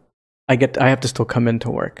 I have to still come into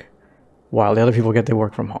work while the other people get to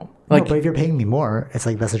work from home. Like, no, but if you're paying me more, it's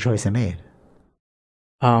like that's a choice I made.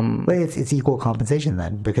 But it's equal compensation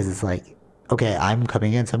then, because it's like, okay, I'm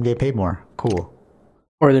coming in, so I'm getting paid more. Cool.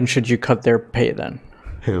 Or then should you cut their pay then?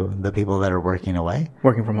 Who? The people that are working away?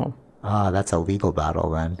 Working from home. That's a legal battle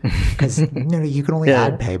then. Because you can only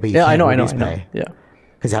add pay, but you can't reduce pay. Yeah.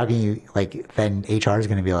 Because how can you, like, then HR is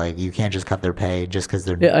going to be like, you can't just cut their pay just because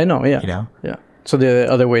they're... Yeah, I know, yeah. You know? Yeah. So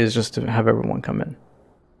the other way is just to have everyone come in.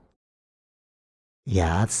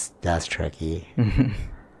 Yeah, that's tricky. I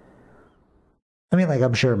mean, like,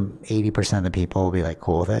 I'm sure 80% of the people will be like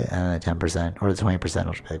cool with it, and then 10% or the 20%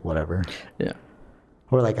 will just be like whatever. Yeah.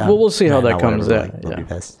 Or like, well, we'll see how that comes. They'll be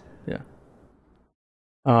pissed. Yeah.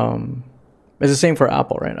 It's the same for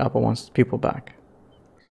Apple, right? Apple wants people back.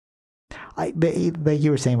 But like you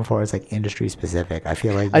were saying before, it's like industry specific. I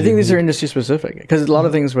feel like I think these are industry specific because a lot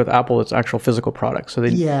of things with Apple, it's actual physical products. So a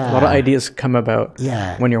lot of ideas come about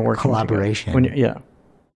when you're working collaboration. Together.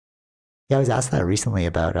 Yeah, I was asked that recently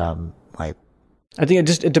about like. I think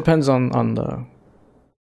it depends on the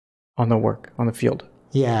work, on the field.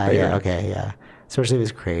 Yeah, okay, yeah. Especially if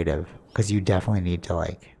it's creative, because you definitely need to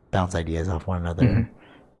like bounce ideas off one another. Mm-hmm.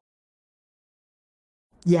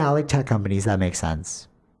 Yeah, like tech companies, that makes sense.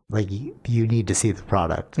 Like you need to see the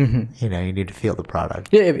product. Mm-hmm. You know, you need to feel the product.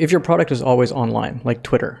 Yeah, if your product is always online, like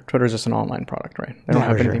Twitter is just an online product, right? They don't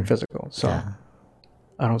have anything physical, so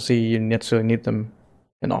I don't see you necessarily need them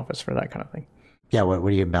in office for that kind of thing. Yeah, what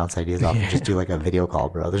do you bounce ideas off and just do like a video call,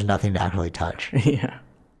 bro? There's nothing to actually touch. Yeah.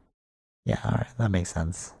 Yeah, all right, that makes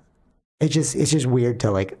sense. It's just weird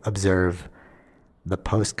to like observe the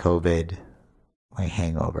post-COVID like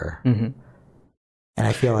hangover. Mm-hmm. And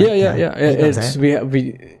I feel like it's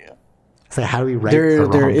it's like, how do we right the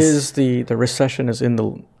wrongs? There is the recession is in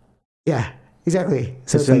the exactly.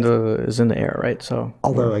 So it's in the air, right? So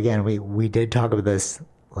although again we did talk about this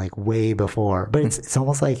like way before, but it's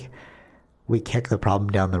almost like we kick the problem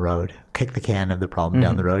down the road, kick the can of the problem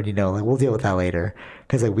down the road. You know, like we'll deal with that later.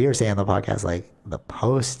 Because like we were saying on the podcast, like the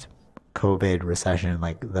post-COVID recession,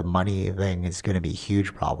 like the money thing is going to be a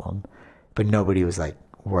huge problem, but nobody was like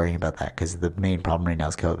worrying about that because the main problem right now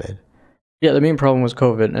is COVID. Yeah, the main problem was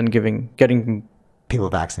COVID and getting people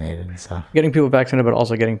vaccinated and stuff. Getting people vaccinated, but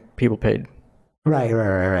also getting people paid.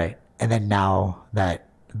 Right. And then now that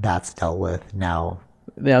that's dealt with, now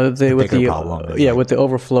with the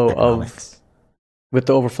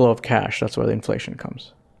overflow of cash, that's where the inflation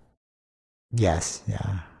comes. Yes,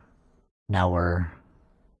 yeah.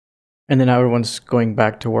 And then now everyone's going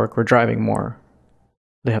back to work or driving more.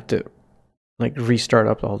 They have to like restart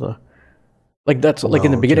up all the that's like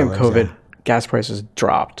in the beginning of COVID, gas prices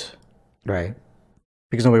dropped. Right.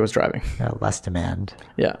 Because nobody was driving. Yeah, less demand.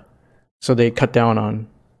 Yeah. So they cut down on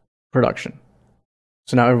production.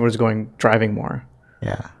 So now everyone's driving more.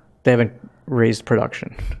 Yeah. They haven't raised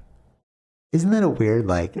production. Isn't that a weird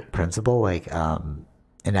like principle? Like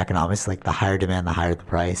in economics, like the higher demand, the higher the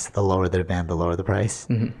price, the lower the demand, the lower the price.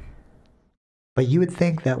 Mm-hmm. But you would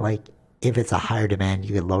think that like if it's a higher demand,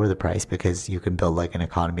 you could lower the price because you can build like an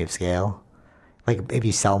economy of scale. Like if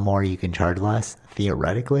you sell more, you can charge less,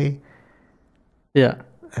 theoretically. Yeah.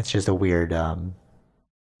 That's just a weird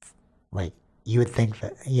like you would think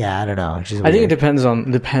that I don't know. It's just I think it depends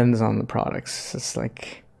on the products. It's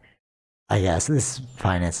like I guess this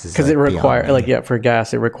finance is because it requires for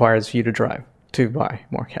gas, it requires you to drive to buy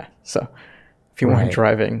more gas. So if you weren't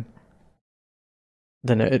driving,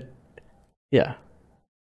 then it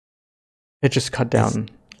just cut down.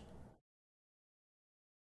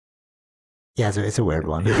 It's a weird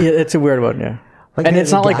one. Yeah, it's a weird one. Yeah, like, and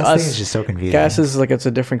it's not like us. It's just so confusing. Gas is like it's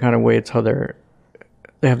a different kind of way. It's how they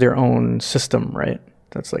have their own system, right?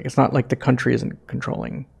 That's like it's not like the country isn't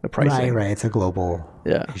controlling the pricing. Right. It's a global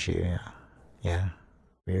issue. Yeah.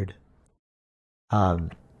 Weird. All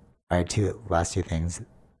right. Last two things.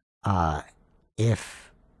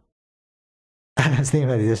 If I was thinking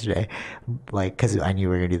about it yesterday, like because I knew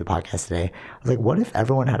we were gonna do the podcast today. I was like, what if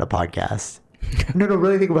everyone had a podcast? No,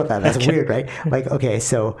 really think about that. That's weird, right? Like, okay,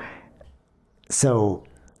 so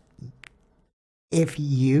if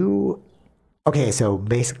you, so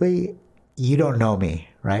basically you don't know me,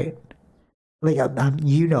 right? Like,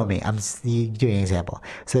 you know me. I'm doing an example.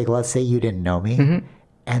 So like, let's say you didn't know me,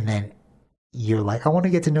 and then you're like, I want to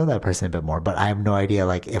get to know that person a bit more, but I have no idea,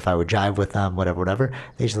 like, if I would jive with them, whatever.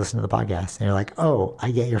 They just listen to the podcast. And you're like, oh,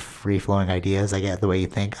 I get your free-flowing ideas. I get the way you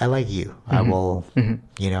think. I like you. I will,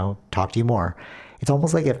 talk to you more. It's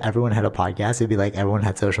almost like if everyone had a podcast, it'd be like everyone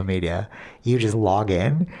had social media. You just log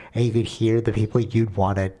in, and you could hear the people you'd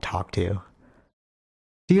want to talk to.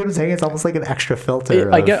 Do you know what I'm saying? It's almost like an extra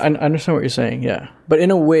filter. I understand what you're saying, yeah. But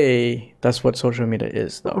in a way, that's what social media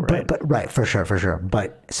is, though, right? But right, for sure.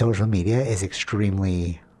 But social media is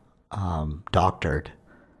extremely doctored,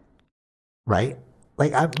 right?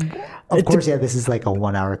 Like, of course, this is like a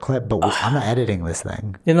 1 hour clip, but I'm not editing this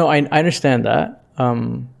thing. I understand that.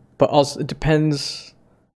 But also, it depends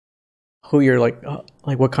who you're like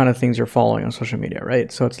what kind of things you're following on social media, right?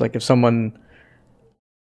 So it's like if someone...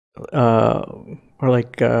 or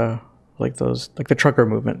like those, like the trucker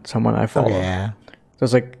movement, someone I follow. Okay, yeah. So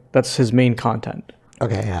it's like, that's his main content.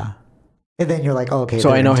 Okay, yeah. And then you're like, oh, okay.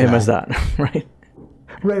 So I know him as that, right?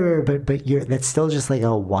 Right. But that's still just like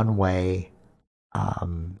a one-way.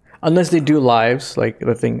 Unless they do lives, like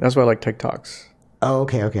the thing, that's why I like TikToks. Oh,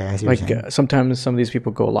 okay. I see what you're saying. Sometimes some of these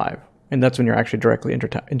people go live, and that's when you're actually directly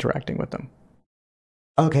interacting with them.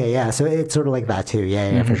 Okay, yeah. So it's sort of like that too.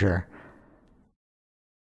 Yeah, for sure.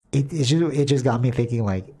 It just got me thinking,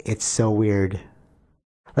 like, it's so weird.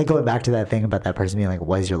 Like going back to that thing about that person being like,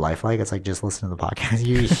 what is your life like? It's like, just listen to the podcast.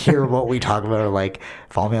 You hear what we talk about, or like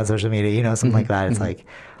follow me on social media, you know, something like that. It's like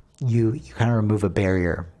you kind of remove a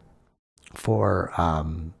barrier for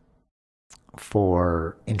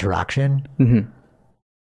interaction. Do you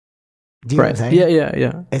know what I'm saying?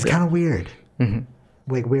 Yeah. It's kind of weird.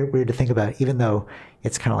 Like weird to think about, even though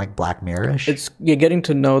it's kind of like Black Mirror-ish. It's getting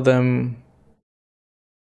to know them.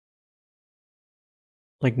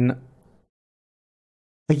 Like you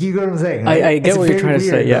get what I'm saying, right? I get what you're trying to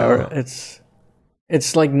say. Yeah, or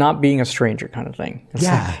it's like not being a stranger kind of thing. It's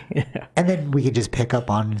yeah. And then we could just pick up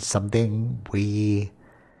on something we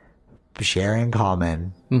share in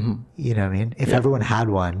common. You know what I mean? If everyone had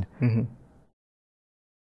one,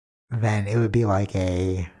 then it would be like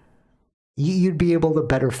you'd be able to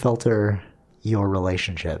better filter your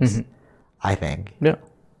relationships, I think. Yeah.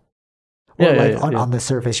 Or on the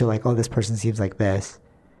surface, you're like, oh, this person seems like this.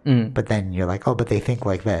 But then you're like, oh, but they think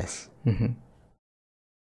like this. You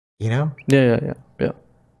know? Yeah.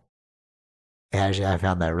 Yeah, actually, I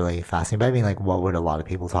found that really fascinating. But I mean, like, what would a lot of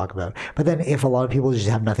people talk about? But then if a lot of people just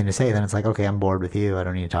have nothing to say, then it's like, okay, I'm bored with you. I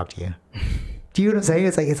don't need to talk to you. Do you know what I'm saying?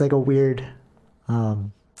 It's like a weird,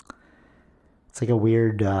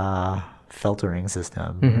 filtering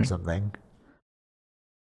system or something.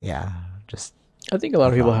 Yeah, just. I think a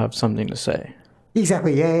lot of people have something to say.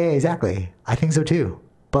 Exactly. Yeah, exactly. I think so too.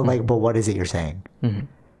 But but what is it you're saying?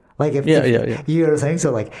 Like if you know what I'm saying.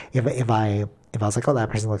 So like if I was like, oh, that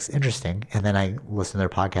person looks interesting, and then I listen to their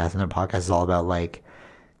podcast, and their podcast is all about like,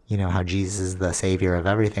 you know, how Jesus is the savior of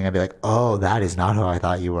everything, I'd be like, oh, that is not who I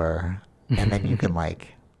thought you were, and then you can like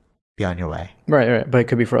be on your way. Right. But it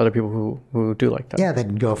could be for other people who do like that. Yeah,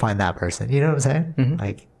 then go find that person. You know what I'm saying?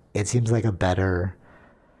 Like it seems like a better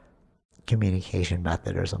communication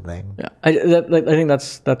method or something. Yeah, I think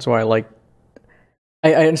that's why I like.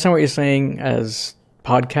 I understand what you're saying as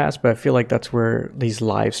podcasts, but I feel like that's where these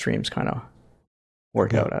live streams kind of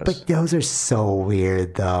work out as. But those are so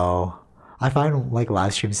weird, though. I find like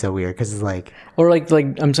live streams so weird because it's like, or like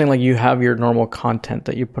I'm saying, like you have your normal content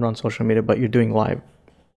that you put on social media, but you're doing live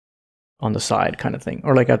on the side kind of thing,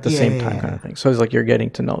 or like at the same time kind of thing. So it's like you're getting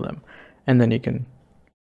to know them, and then you can.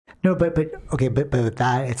 No, but with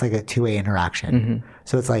that, it's like a two-way interaction.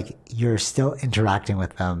 So it's like you're still interacting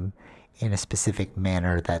with them in a specific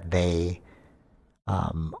manner that they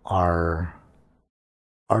are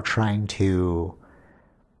trying to,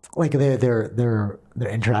 like they're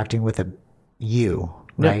interacting with you,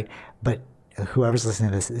 right? But whoever's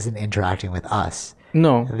listening to this isn't interacting with us.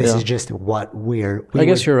 No, this is just what I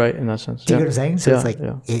guess you're right in that sense. Do you know what I'm saying? So it's like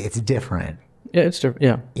it's different. Yeah, it's different.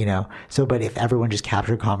 Yeah. You know, so, but if everyone just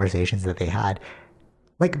captured conversations that they had,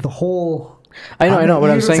 like the whole. I know. But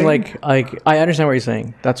I'm saying, like, I understand what you're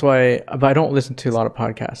saying. That's why, but I don't listen to a lot of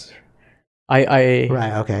podcasts. Right.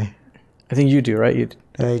 Okay. I think you do, right?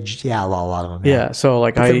 Yeah, a lot of them. Yeah. So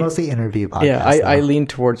like, they're mostly interview podcasts. Yeah, I lean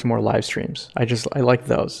towards more live streams. I like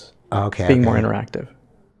those. Okay. Being more interactive.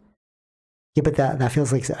 Yeah, but that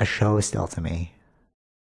feels like a show still to me.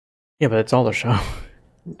 Yeah, but it's all the show.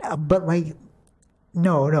 But like.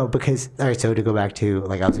 No, because all right. So to go back to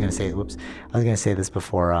like I was gonna say this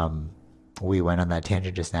before we went on that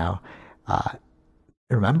tangent just now.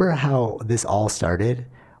 Remember how this all started?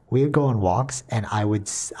 We would go on walks, and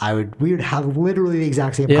we would have literally the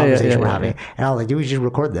exact same conversation we're having, and I was like, "Dude, we should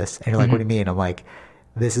record this." And you're like, "What do you mean?" I'm like,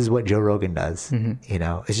 "This is what Joe Rogan does. You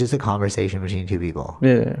know, it's just a conversation between two people."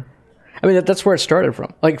 Yeah. I mean, that's where it started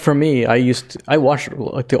from. Like for me, I watched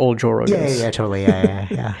like the old Joe Rogans. Yeah, totally.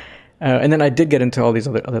 Yeah. And then I did get into all these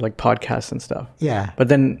other like podcasts and stuff. Yeah. But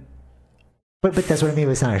then. But that's what I mean.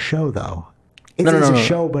 It's not a show though. It's a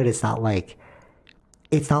show, but it's not like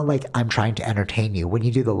I'm trying to entertain you. When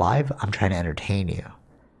you do the live, I'm trying to entertain you,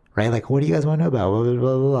 right? Like, what do you guys want to know about? Blah, blah,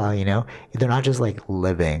 blah, blah, blah, you know, they're not just like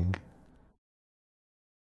living.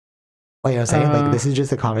 Like I'm saying, like this is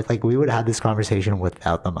just a conversation. Like we would have this conversation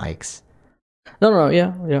without the mics. No,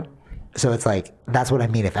 yeah. So it's like, that's what I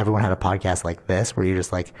mean. If everyone had a podcast like this, where you're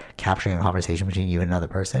just like capturing a conversation between you and another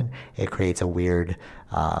person, it creates a weird,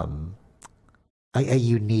 a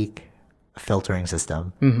unique filtering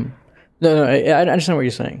system. No, I understand what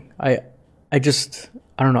you're saying. I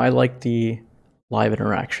don't know. I like the live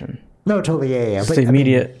interaction. No, totally. Yeah. It's the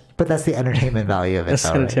immediate. But that's the entertainment value of it. That's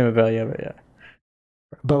the entertainment value of it. Yeah.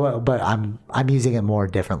 But I'm using it more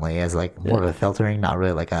differently as like more of a filtering, not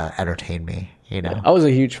really like a entertain me. You know, I was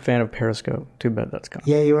a huge fan of Periscope. Too bad that's gone.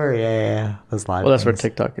 Yeah, you were. Yeah. Those live. Well, that's where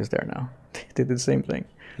TikTok is there now. They did the same thing.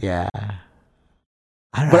 Yeah. I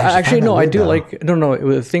don't know. But actually, no, I do though. Like. No.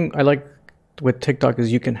 The thing I like with TikTok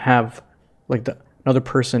is you can have like another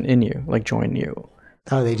person in you, like join you.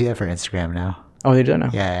 Oh, they do that for Instagram now. Oh, they do now.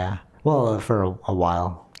 Yeah. Well, for a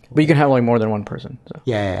while. But you can have like more than one person. So.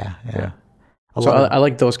 Yeah. So I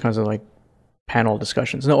like those kinds of like panel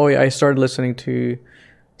discussions. No, I started listening to.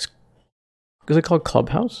 Is it called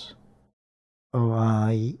Clubhouse? Oh,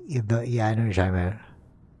 I know what you're talking about.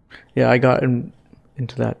 Yeah, I got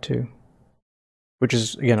into that too, which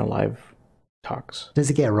is again a live talks. Does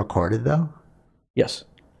it get recorded though? Yes.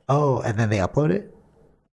 Oh, and then they upload it?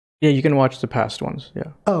 Yeah, you can watch the past ones.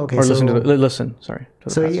 Yeah. Oh, okay. Or listen. Sorry.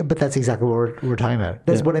 So yeah, but that's exactly what we're talking about.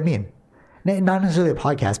 That's what I mean. Not necessarily a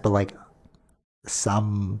podcast, but like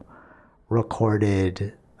some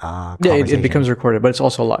recorded. Yeah, it becomes recorded, but it's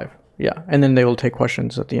also live. Yeah, and then they will take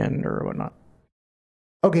questions at the end or whatnot.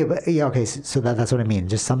 Okay, but okay. So that's what I mean.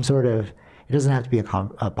 Just some sort of. It doesn't have to be a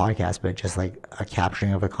podcast, but just like a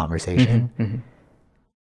capturing of a conversation. Mm-hmm.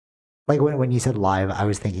 Like when you said live, I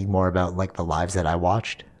was thinking more about like the lives that I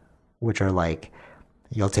watched, which are like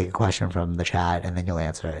you'll take a question from the chat and then you'll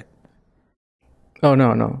answer it. Oh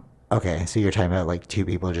no. Okay, so you're talking about like two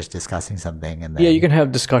people just discussing something, and then you can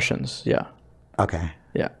have discussions. Yeah. Okay.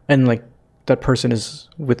 Yeah, and like that person is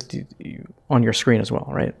with you on your screen as well,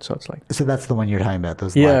 right? So it's like. So that's the one you're talking about.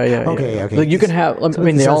 Those. Yeah. Okay. Like you can have. I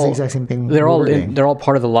mean, the exact same thing. They're all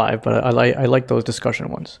part of the live, but I like those discussion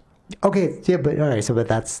ones. Okay. Yeah, but all right. So, but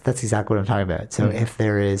that's exactly what I'm talking about. So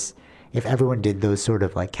if everyone did those sort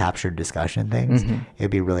of like captured discussion things,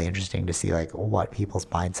 it'd be really interesting to see like what people's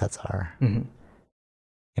mindsets are. Mm-hmm.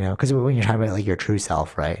 You know, because when you're talking about like your true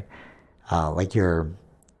self, right?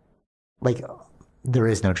 There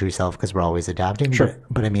is no true self because we're always adapting. Sure.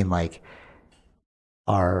 But I mean, like,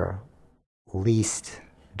 our least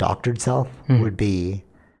doctored self would be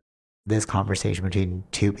this conversation between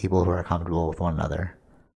two people who are comfortable with one another.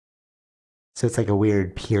 So it's like a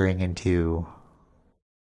weird peering into.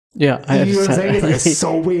 Yeah, I you know what I'm saying? It's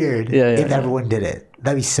so weird. If everyone did it,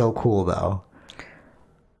 that'd be so cool, though.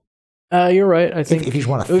 You're right. I think if you just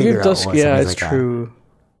want to figure out what it's like true. That.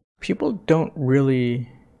 People don't really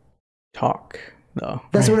talk. No.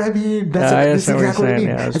 That's what I mean. That's exactly what I mean.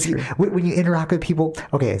 Yeah, that's true. When you interact with people,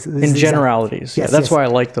 okay. So in generalities. That's why I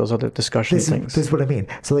like those other discussion things. This is what I mean.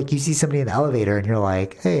 So like you see somebody in the elevator and you're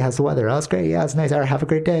like, hey, how's the weather? Oh, it's great. Yeah, it's nice. All right, have a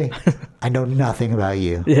great day. I know nothing about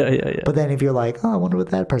you. Yeah. But then if you're like, oh, I wonder what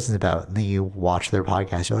that person's about. And then you watch their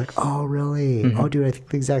podcast, you're like, oh, really? Mm-hmm. Oh, dude, I think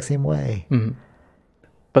the exact same way. Mm-hmm.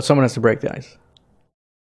 But someone has to break the ice.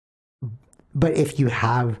 But if you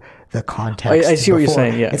have the context, I see what you're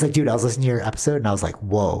saying. Yeah, it's like, dude, I was listening to your episode and I was like,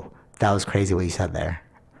 whoa, that was crazy what you said there.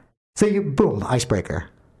 So boom, icebreaker.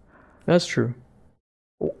 That's true.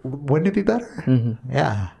 Wouldn't it be better? Mm-hmm.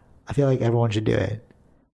 Yeah, I feel like everyone should do it.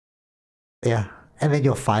 Yeah, and then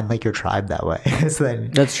you'll find like your tribe that way. So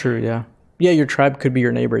then, that's true. Yeah, your tribe could be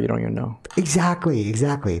your neighbor. You don't even know. Exactly.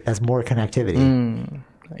 That's more connectivity.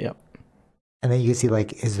 Yep. And then you can see,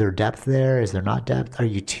 like, is there depth there? Is there not depth? Are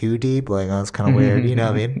you too deep? Like, oh, it's kind of weird. You know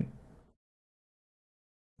what I mean?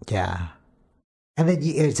 Yeah. And then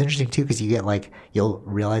it's interesting, too, because you get, like, you'll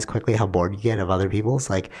realize quickly how bored you get of other people's.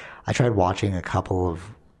 Like, I tried watching a couple of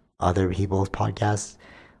other people's podcasts.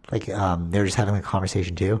 Like, they're just having a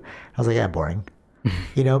conversation, too. I was like, yeah, boring.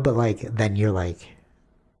 You know? But, like, then you're like,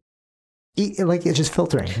 it's just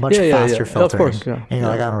filtering. Much faster filtering. Of course, yeah. And you're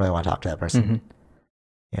like, I don't really want to talk to that person. Mm-hmm.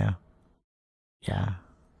 Yeah. Yeah.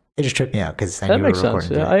 It just tripped me out because I knew we were recording. That makes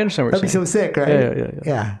sense. Yeah, I understand what you're saying. That'd be so sick, right?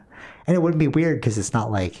 Yeah. And it wouldn't be weird because it's not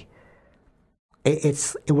like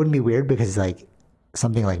it wouldn't be weird because like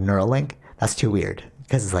something like Neuralink, that's too weird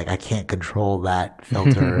because it's like I can't control that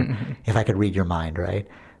filter if I could read your mind, right?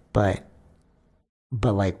 But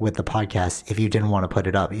like with the podcast, if you didn't want to put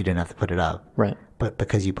it up, you didn't have to put it up. Right. But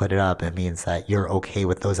because you put it up, it means that you're okay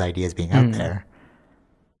with those ideas being out there.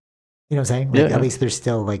 You know what I'm saying? Like, at least there's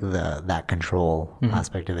still like that control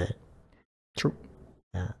aspect of it. True.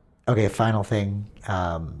 Yeah. Okay. Final thing,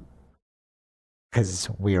 because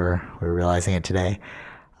we were realizing it today.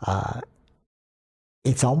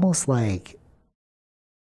 It's almost like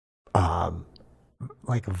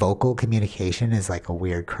vocal communication is like a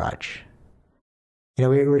weird crutch. You know,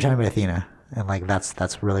 we were talking about Athena, and like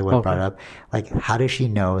that's really what brought it up. Like, how does she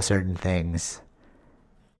know certain things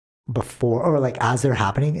before or like as they're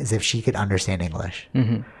happening as if she could understand English?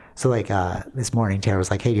 So like this morning Tara was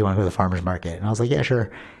like, hey, do you want to go to the farmer's market? And I was like, yeah, sure.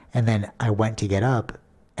 And then I went to get up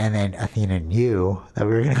and then Athena knew that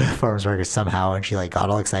we were going to go to the farmer's market somehow, and she like got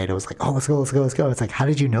all excited. It was like, oh, let's go. It's like, how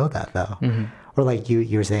did you know that though? Or like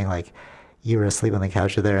you were saying like you were asleep on the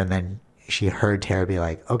couch with her and then she heard Tara be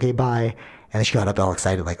like, okay, bye. And then she got up all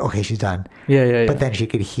excited, like, okay, she's done. Yeah. But then she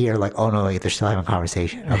could hear, like, oh, no, they're still having a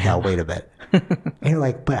conversation. Okay, I'll wait a bit. And you're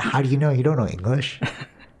like, but how do you know? You don't know English.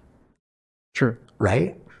 True.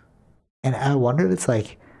 Right? And I wonder if it's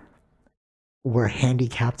like we're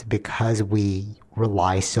handicapped because we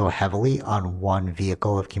rely so heavily on one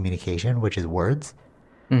vehicle of communication, which is words,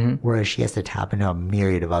 whereas she has to tap into a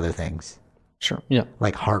myriad of other things. Sure. Yeah.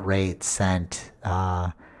 Like heart rate, scent,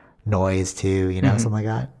 noise too, you know, something like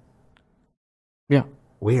that. Yeah.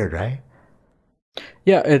 Weird, right?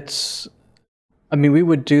 Yeah, I mean, we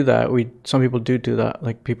would do that. Some people do that,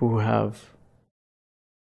 like people who have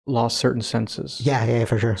lost certain senses. Yeah,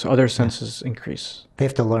 for sure. So other senses increase. They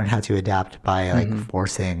have to learn how to adapt by like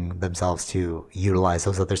forcing themselves to utilize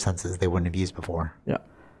those other senses they wouldn't have used before. Yeah.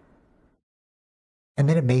 And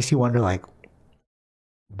then it makes you wonder, like,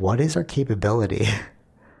 what is our capability?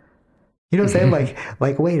 You know what I'm saying?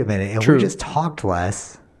 Like, wait a minute. If we just talked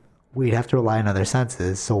less, we'd have to rely on other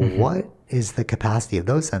senses. So what is the capacity of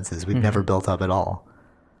those senses we've never built up at all?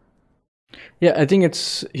 Yeah, I think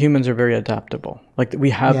humans are very adaptable. Like we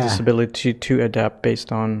have this ability to adapt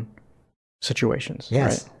based on situations.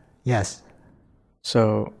 Yes. Right? Yes.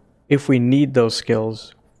 So if we need those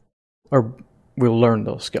skills, or we'll learn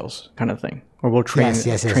those skills, kind of thing, or we'll train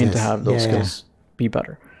to have those skills be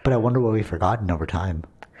better. But I wonder what we've forgotten over time.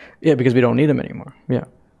 Yeah, because we don't need them anymore. Yeah.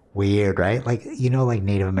 Weird, right? Like, you know, like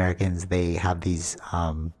Native Americans, they have these,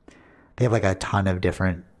 they have like a ton of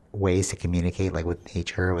different ways to communicate, like with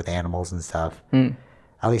nature, with animals and stuff.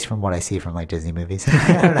 At least from what I see from like Disney movies.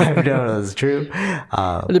 I don't know if it's true.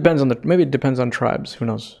 It depends maybe it depends on tribes. Who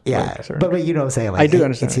knows? Yeah. Like, but you know what I'm saying? Like, I do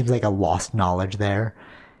understand. It seems like a lost knowledge there.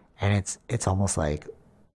 And it's almost like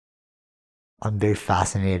I'm very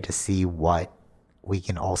fascinated to see what we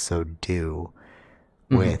can also do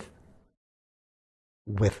with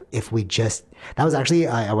if we just, that was actually,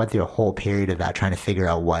 I went through a whole period of that trying to figure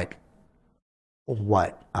out what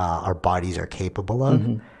our bodies are capable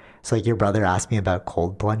of. So like your brother asked me about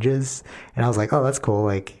cold plunges and I was like, oh, that's cool.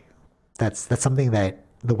 Like that's something that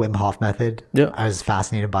the Wim Hof method, I was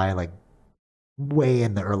fascinated by, like way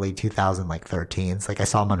in the early 2013s. Like I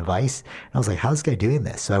saw him on Vice and I was like, how's this guy doing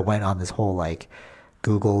this? So I went on this whole like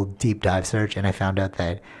Google deep dive search and I found out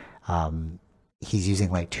that he's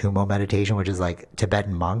using like Tumo meditation, which is like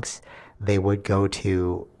Tibetan monks. They would go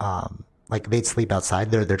to like they'd sleep outside.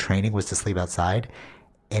 Their training was to sleep outside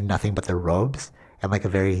in nothing but their robes and like a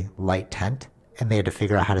very light tent, and they had to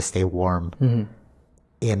figure out how to stay warm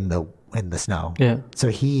in the snow. Yeah. So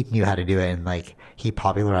he knew how to do it, and like he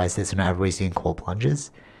popularized it. So now everybody's doing cold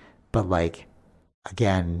plunges. But like,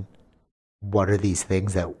 again, what are these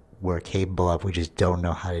things that we're capable of? We just don't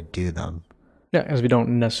know how to do them. Yeah, because we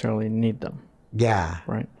don't necessarily need them. Yeah.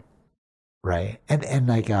 Right. And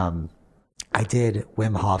like I did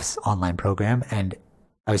Wim Hof's online program, and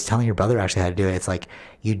I was telling your brother actually how to do it. It's like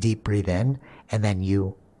you deep breathe in and then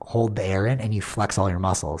you hold the air in and you flex all your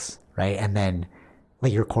muscles, right? And then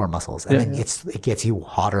like your core muscles, and then it gets you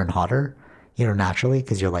hotter and hotter, you know, naturally,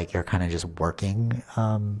 because you're kind of just working,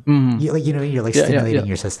 you're like stimulating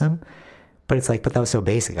your system. But it's like, but that was so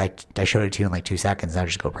basic. I showed it to you in like 2 seconds. Now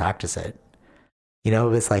just go practice it. You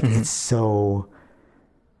know, it's like it's so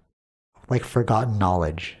like forgotten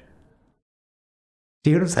knowledge. Do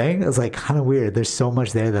you know what I'm saying? It's like kind of weird. There's so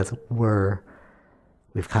much there that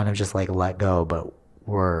we've kind of just like let go, but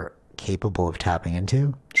we're capable of tapping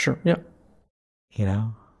into. Sure. Yeah. You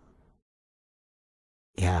know?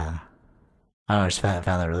 Yeah. I don't know, I just found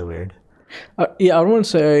that really weird. Yeah, I don't want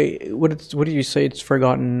to say, what do you say? It's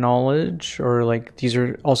forgotten knowledge, or like these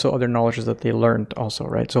are also other knowledges that they learned also,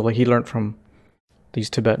 right? So like he learned from these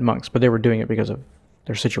Tibetan monks, but they were doing it because of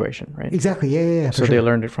their situation, right? Exactly. Yeah. So they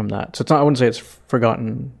learned it from that. So it's not, I wouldn't say it's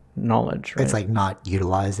forgotten knowledge, right? It's like not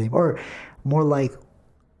utilizing, or more like,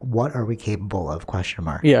 what are we capable of? ?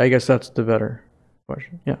 Yeah, I guess that's the better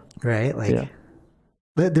question. Yeah. Right. Like,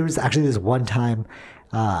 there was actually this one time,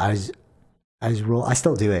 I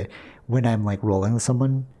still do it when I'm like rolling with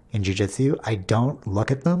someone in jiu-jitsu. I don't look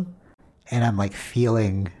at them, and I'm like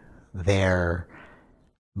feeling their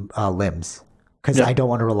limbs. Because I don't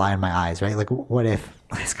want to rely on my eyes, right? Like, what if,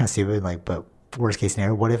 it's kind of stupid, like, but worst case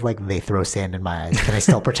scenario, what if, like, they throw sand in my eyes? Can I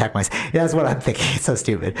still protect myself? Yeah, that's what I'm thinking. It's so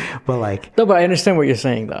stupid. But, like... No, but I understand what you're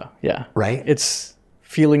saying, though. Yeah. Right? It's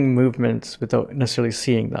feeling movements without necessarily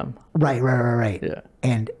seeing them. Right. Yeah.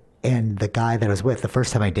 And the guy that I was with, the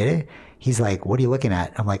first time I did it, he's like, what are you looking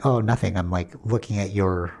at? I'm like, oh, nothing. I'm, like, looking at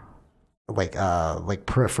your, like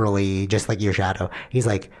peripherally, just like your shadow. He's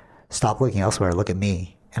like, stop looking elsewhere. Look at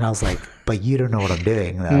me. And I was like, but you don't know what I'm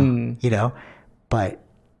doing, though, you know? But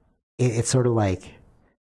it's sort of like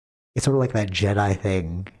that Jedi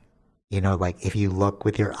thing, you know, like if you look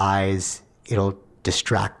with your eyes, it'll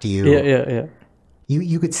distract you. Yeah.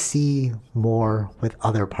 You could see more with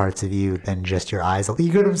other parts of you than just your eyes.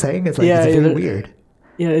 You know what I'm saying? It's like, it's very weird.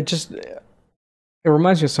 Yeah, it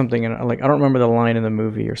reminds me of something, and like I don't remember the line in the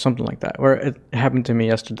movie or something like that, where it happened to me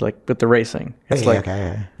yesterday, like with the racing. It's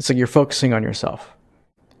it's like you're focusing on yourself.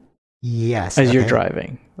 Yes. As you're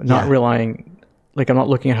driving, not relying, like I'm not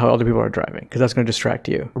looking at how other people are driving because that's going to distract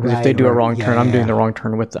you. Because if they do a wrong turn, I'm doing the wrong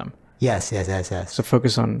turn with them. Yes. So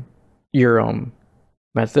focus on your own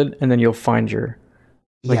method, and then you'll find your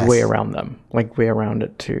way around them, like way around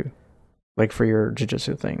it too, like for your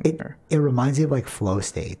jiu-jitsu thing. It reminds you of like flow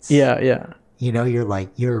states. Yeah. You know,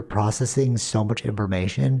 you're processing so much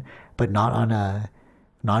information, but not on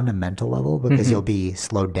a mental level because you'll be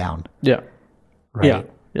slowed down. Yeah. Right.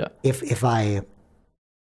 Yeah. If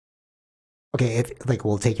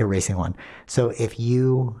we'll take your racing one. So if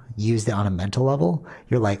you used it on a mental level,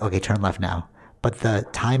 you're like, okay, turn left now. But the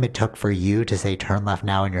time it took for you to say turn left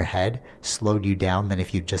now in your head slowed you down than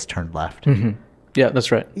if you just turned left. Mm-hmm. Yeah,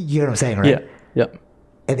 that's right. You know what I'm saying, right? Yeah.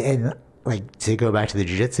 And like to go back to the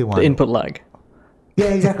jiu-jitsu one. The input lag.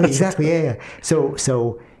 Yeah, exactly. Yeah.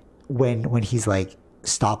 So when he's like,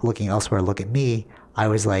 stop looking elsewhere, look at me, I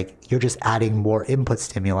was like, you're just adding more input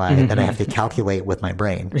stimuli that I have to calculate with my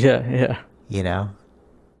brain. Yeah. You know?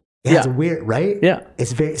 It's weird, right? Yeah.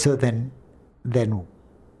 It's very, so then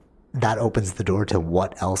that opens the door to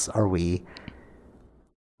what else are we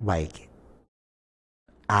like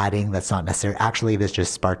adding that's not necessary. Actually, this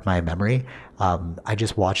just sparked my memory. I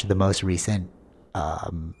just watched the most recent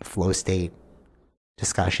flow state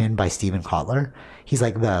discussion by Steven Kotler. He's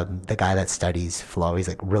like the guy that studies flow. He's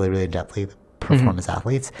like really, really in-depthly performance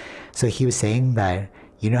athletes. So he was saying that,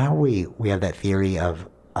 you know how we have that theory of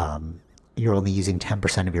you're only using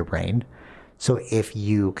 10% of your brain. So if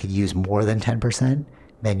you could use more than 10%,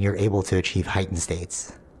 then you're able to achieve heightened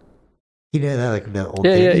states. You know that, like the old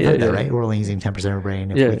theory, right? We're only using 10% of our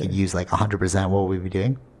brain. If we could use like 100%, what would we be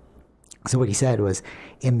doing? So what he said was,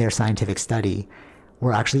 in their scientific study,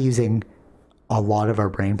 we're actually using a lot of our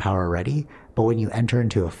brain power already, but when you enter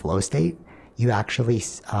into a flow state, you actually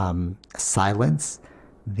silence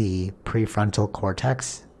the prefrontal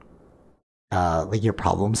cortex, like your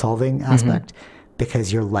problem solving aspect,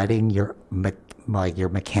 because you're letting your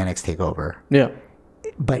mechanics take over. Yeah.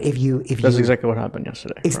 But if you that's exactly what happened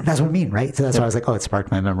yesterday. That's what I mean, right? So that's why I was like, oh, it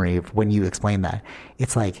sparked my memory of when you explained that.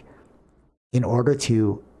 It's like, in order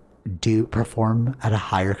to perform at a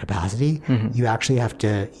higher capacity, you actually have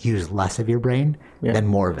to use less of your brain than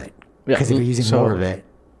more of it. Because if you're using more of it,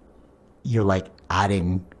 you're like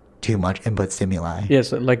adding too much input stimuli.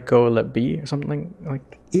 Yes, let go, let be, or something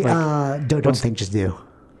like. Don't think, just do.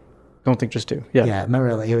 Don't think, just do. Yeah. Yeah.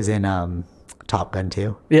 Remember, it was in Top Gun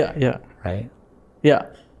 2. Yeah. Right. Yeah.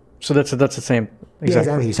 So that's the same. Exactly. Yeah,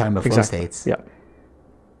 exactly. You're talking about flow states. Yeah.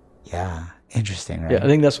 Yeah. Interesting, right? Yeah, I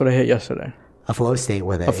think that's what I hit yesterday. A flow state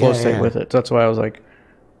with it. A flow state with it. That's why I was like,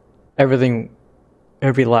 every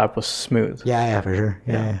lap was smooth. Yeah, for sure.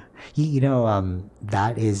 Yeah. You know,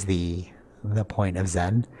 that is the point of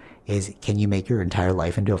Zen, is can you make your entire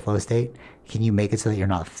life into a flow state? Can you make it so that you're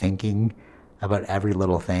not thinking about every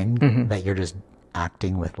little thing, that you're just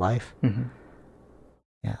acting with life?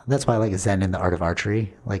 Yeah, that's why I like Zen and the Art of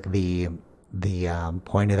Archery. Like the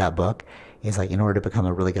point of that book is like, in order to become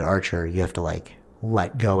a really good archer, you have to like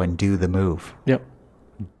let go and do the move. Yep.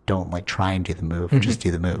 Don't like try and do the move, just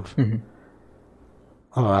do the move.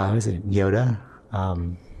 Oh, was it Yoda?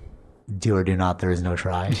 Do or do not, there is no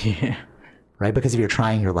try. Yeah. Right? Because if you're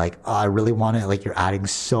trying, you're like, oh, I really want it. Like, you're adding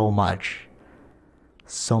so much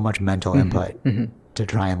mental input to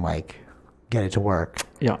try and like get it to work.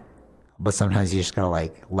 Yeah. But sometimes you just gotta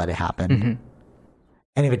like let it happen.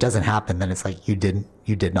 And if it doesn't happen, then it's like you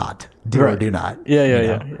did not do or do not.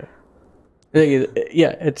 Yeah.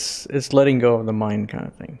 It's letting go of the mind kind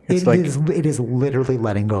of thing. It's it is literally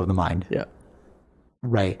letting go of the mind. Yeah.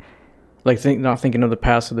 Right. Like not thinking of the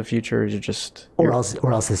past or the future. Or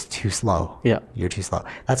else it's too slow. Yeah. You're too slow.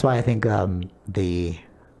 That's why I think the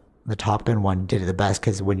Top Gun one did it the best,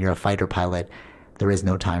 because when you're a fighter pilot, there is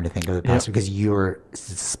no time to think of the past because you're a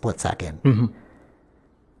split second.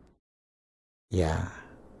 Yeah.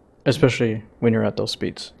 Especially when you're at those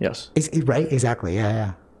speeds. Yes. Right. Exactly.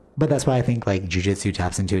 Yeah. But that's why I think like jiu-jitsu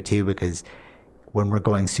taps into it too, because when we're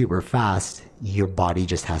going super fast, your body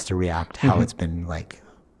just has to react how it's been like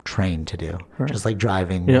trained to do. Right. Just like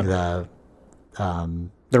driving the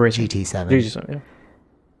racing. GT7. GT7,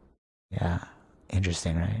 Yeah.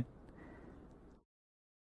 Interesting, right?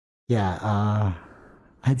 Yeah.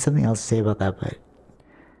 I had something else to say about that, but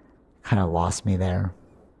kind of lost me there.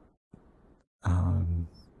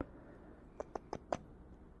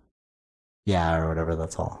 Yeah, or whatever.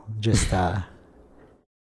 That's all. Just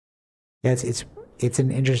it's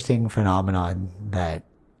an interesting phenomenon that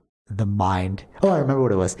the mind. Oh, I remember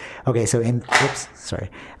what it was. Okay, so in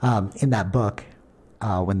that book,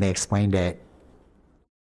 when they explained it,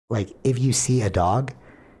 like if you see a dog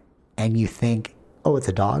and you think, oh, it's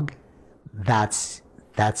a dog, that's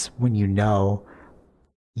when you know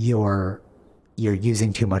you're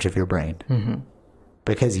using too much of your brain,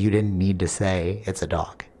 because you didn't need to say it's a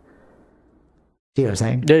dog. Do you know what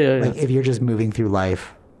I'm saying? Yeah. Like if you're just moving through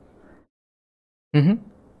life,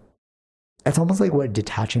 it's almost like what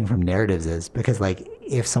detaching from narratives is, because like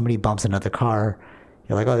if somebody bumps another car,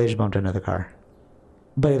 you're like, oh, they just bumped another car.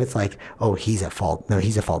 But if it's like, oh, he's at fault. No,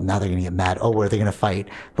 he's at fault. Now they're going to get mad. Oh, are they going to fight?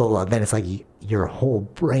 Blah, blah, blah. Then it's like your whole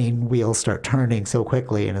brain wheels start turning so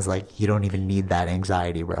quickly. And it's like, you don't even need that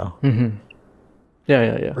anxiety, bro.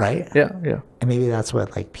 Yeah. Right? Yeah. And maybe that's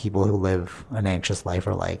what like people who live an anxious life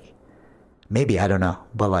are like. Maybe, I don't know.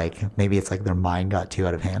 But like, maybe it's like their mind got too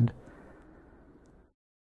out of hand.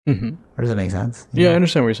 Or does that make sense? Yeah, I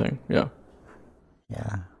understand what you're saying. Yeah.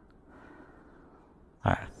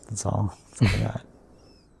 All right. That's all I got.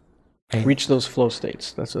 Hey. Reach those flow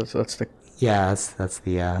states. That's the that's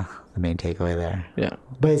the main takeaway there. Yeah.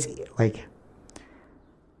 But it's like,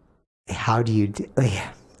 how do you like?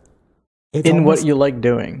 It's in almost, what you like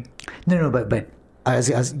doing. No, but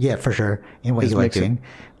yeah, for sure, in what you like doing.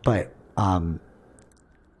 But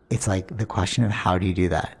it's like the question of how do you do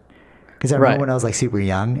that? Because I remember when I was like super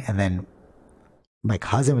young, and then my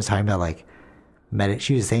cousin was talking about like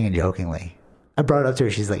she was saying it jokingly. I brought it up to her.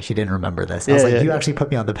 She's like, she didn't remember this. I was like, you actually put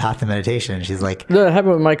me on the path to meditation. And she's like, no, it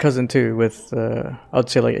happened with my cousin too, with I would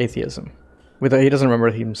say like atheism. With he doesn't remember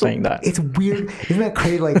him saying that. It's weird. Isn't that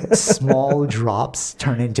crazy? Like small drops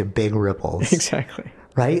turn into big ripples. Exactly.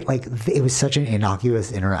 Right? Like it was such an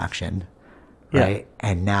innocuous interaction. Right? Yeah.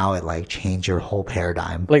 And now it like changed your whole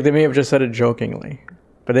paradigm. Like they may have just said it jokingly,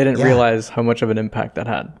 but they didn't realize how much of an impact that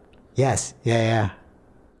had. Yes. Yeah.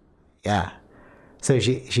 So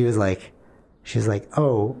she was like,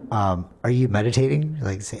 oh, are you meditating?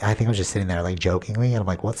 Like, I think I was just sitting there like jokingly, and I'm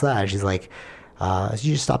like, what's that? She's like,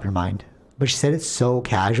 you just stop your mind. But she said it so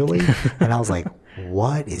casually, and I was like,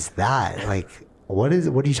 what is that? Like, what are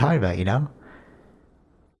you talking about? You know?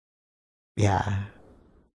 Yeah.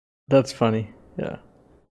 That's funny. Yeah.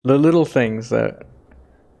 The little things that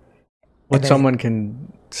someone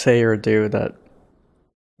can say or do that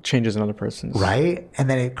changes another person's. Right? And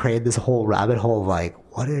then it created this whole rabbit hole of like,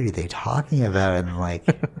 what are they talking about? And like,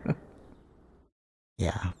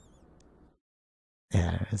 yeah.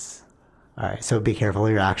 It's all right. So be careful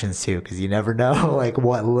of your actions too, because you never know like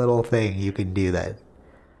what little thing you can do that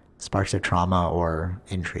sparks a trauma or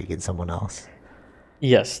intrigue in someone else.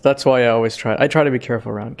 Yes, that's why I try to be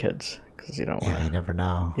careful around kids, because you don't. Yeah, you never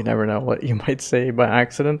know. You never know what you might say by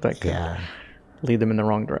accident that could lead them in the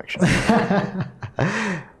wrong direction.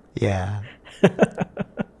 Yeah.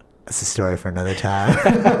 That's a story for another time.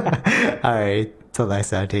 All right. Till next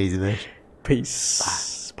time, take it easy, bitch.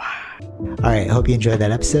 Peace. Bye. All right. Hope you enjoyed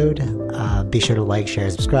that episode. Be sure to like, share,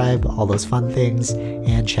 subscribe, all those fun things,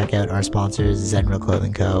 and check out our sponsors, Zenro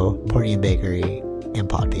Clothing Co., Portian Bakery, and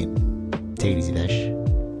Podbean. Take it easy,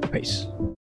 bitch. Peace.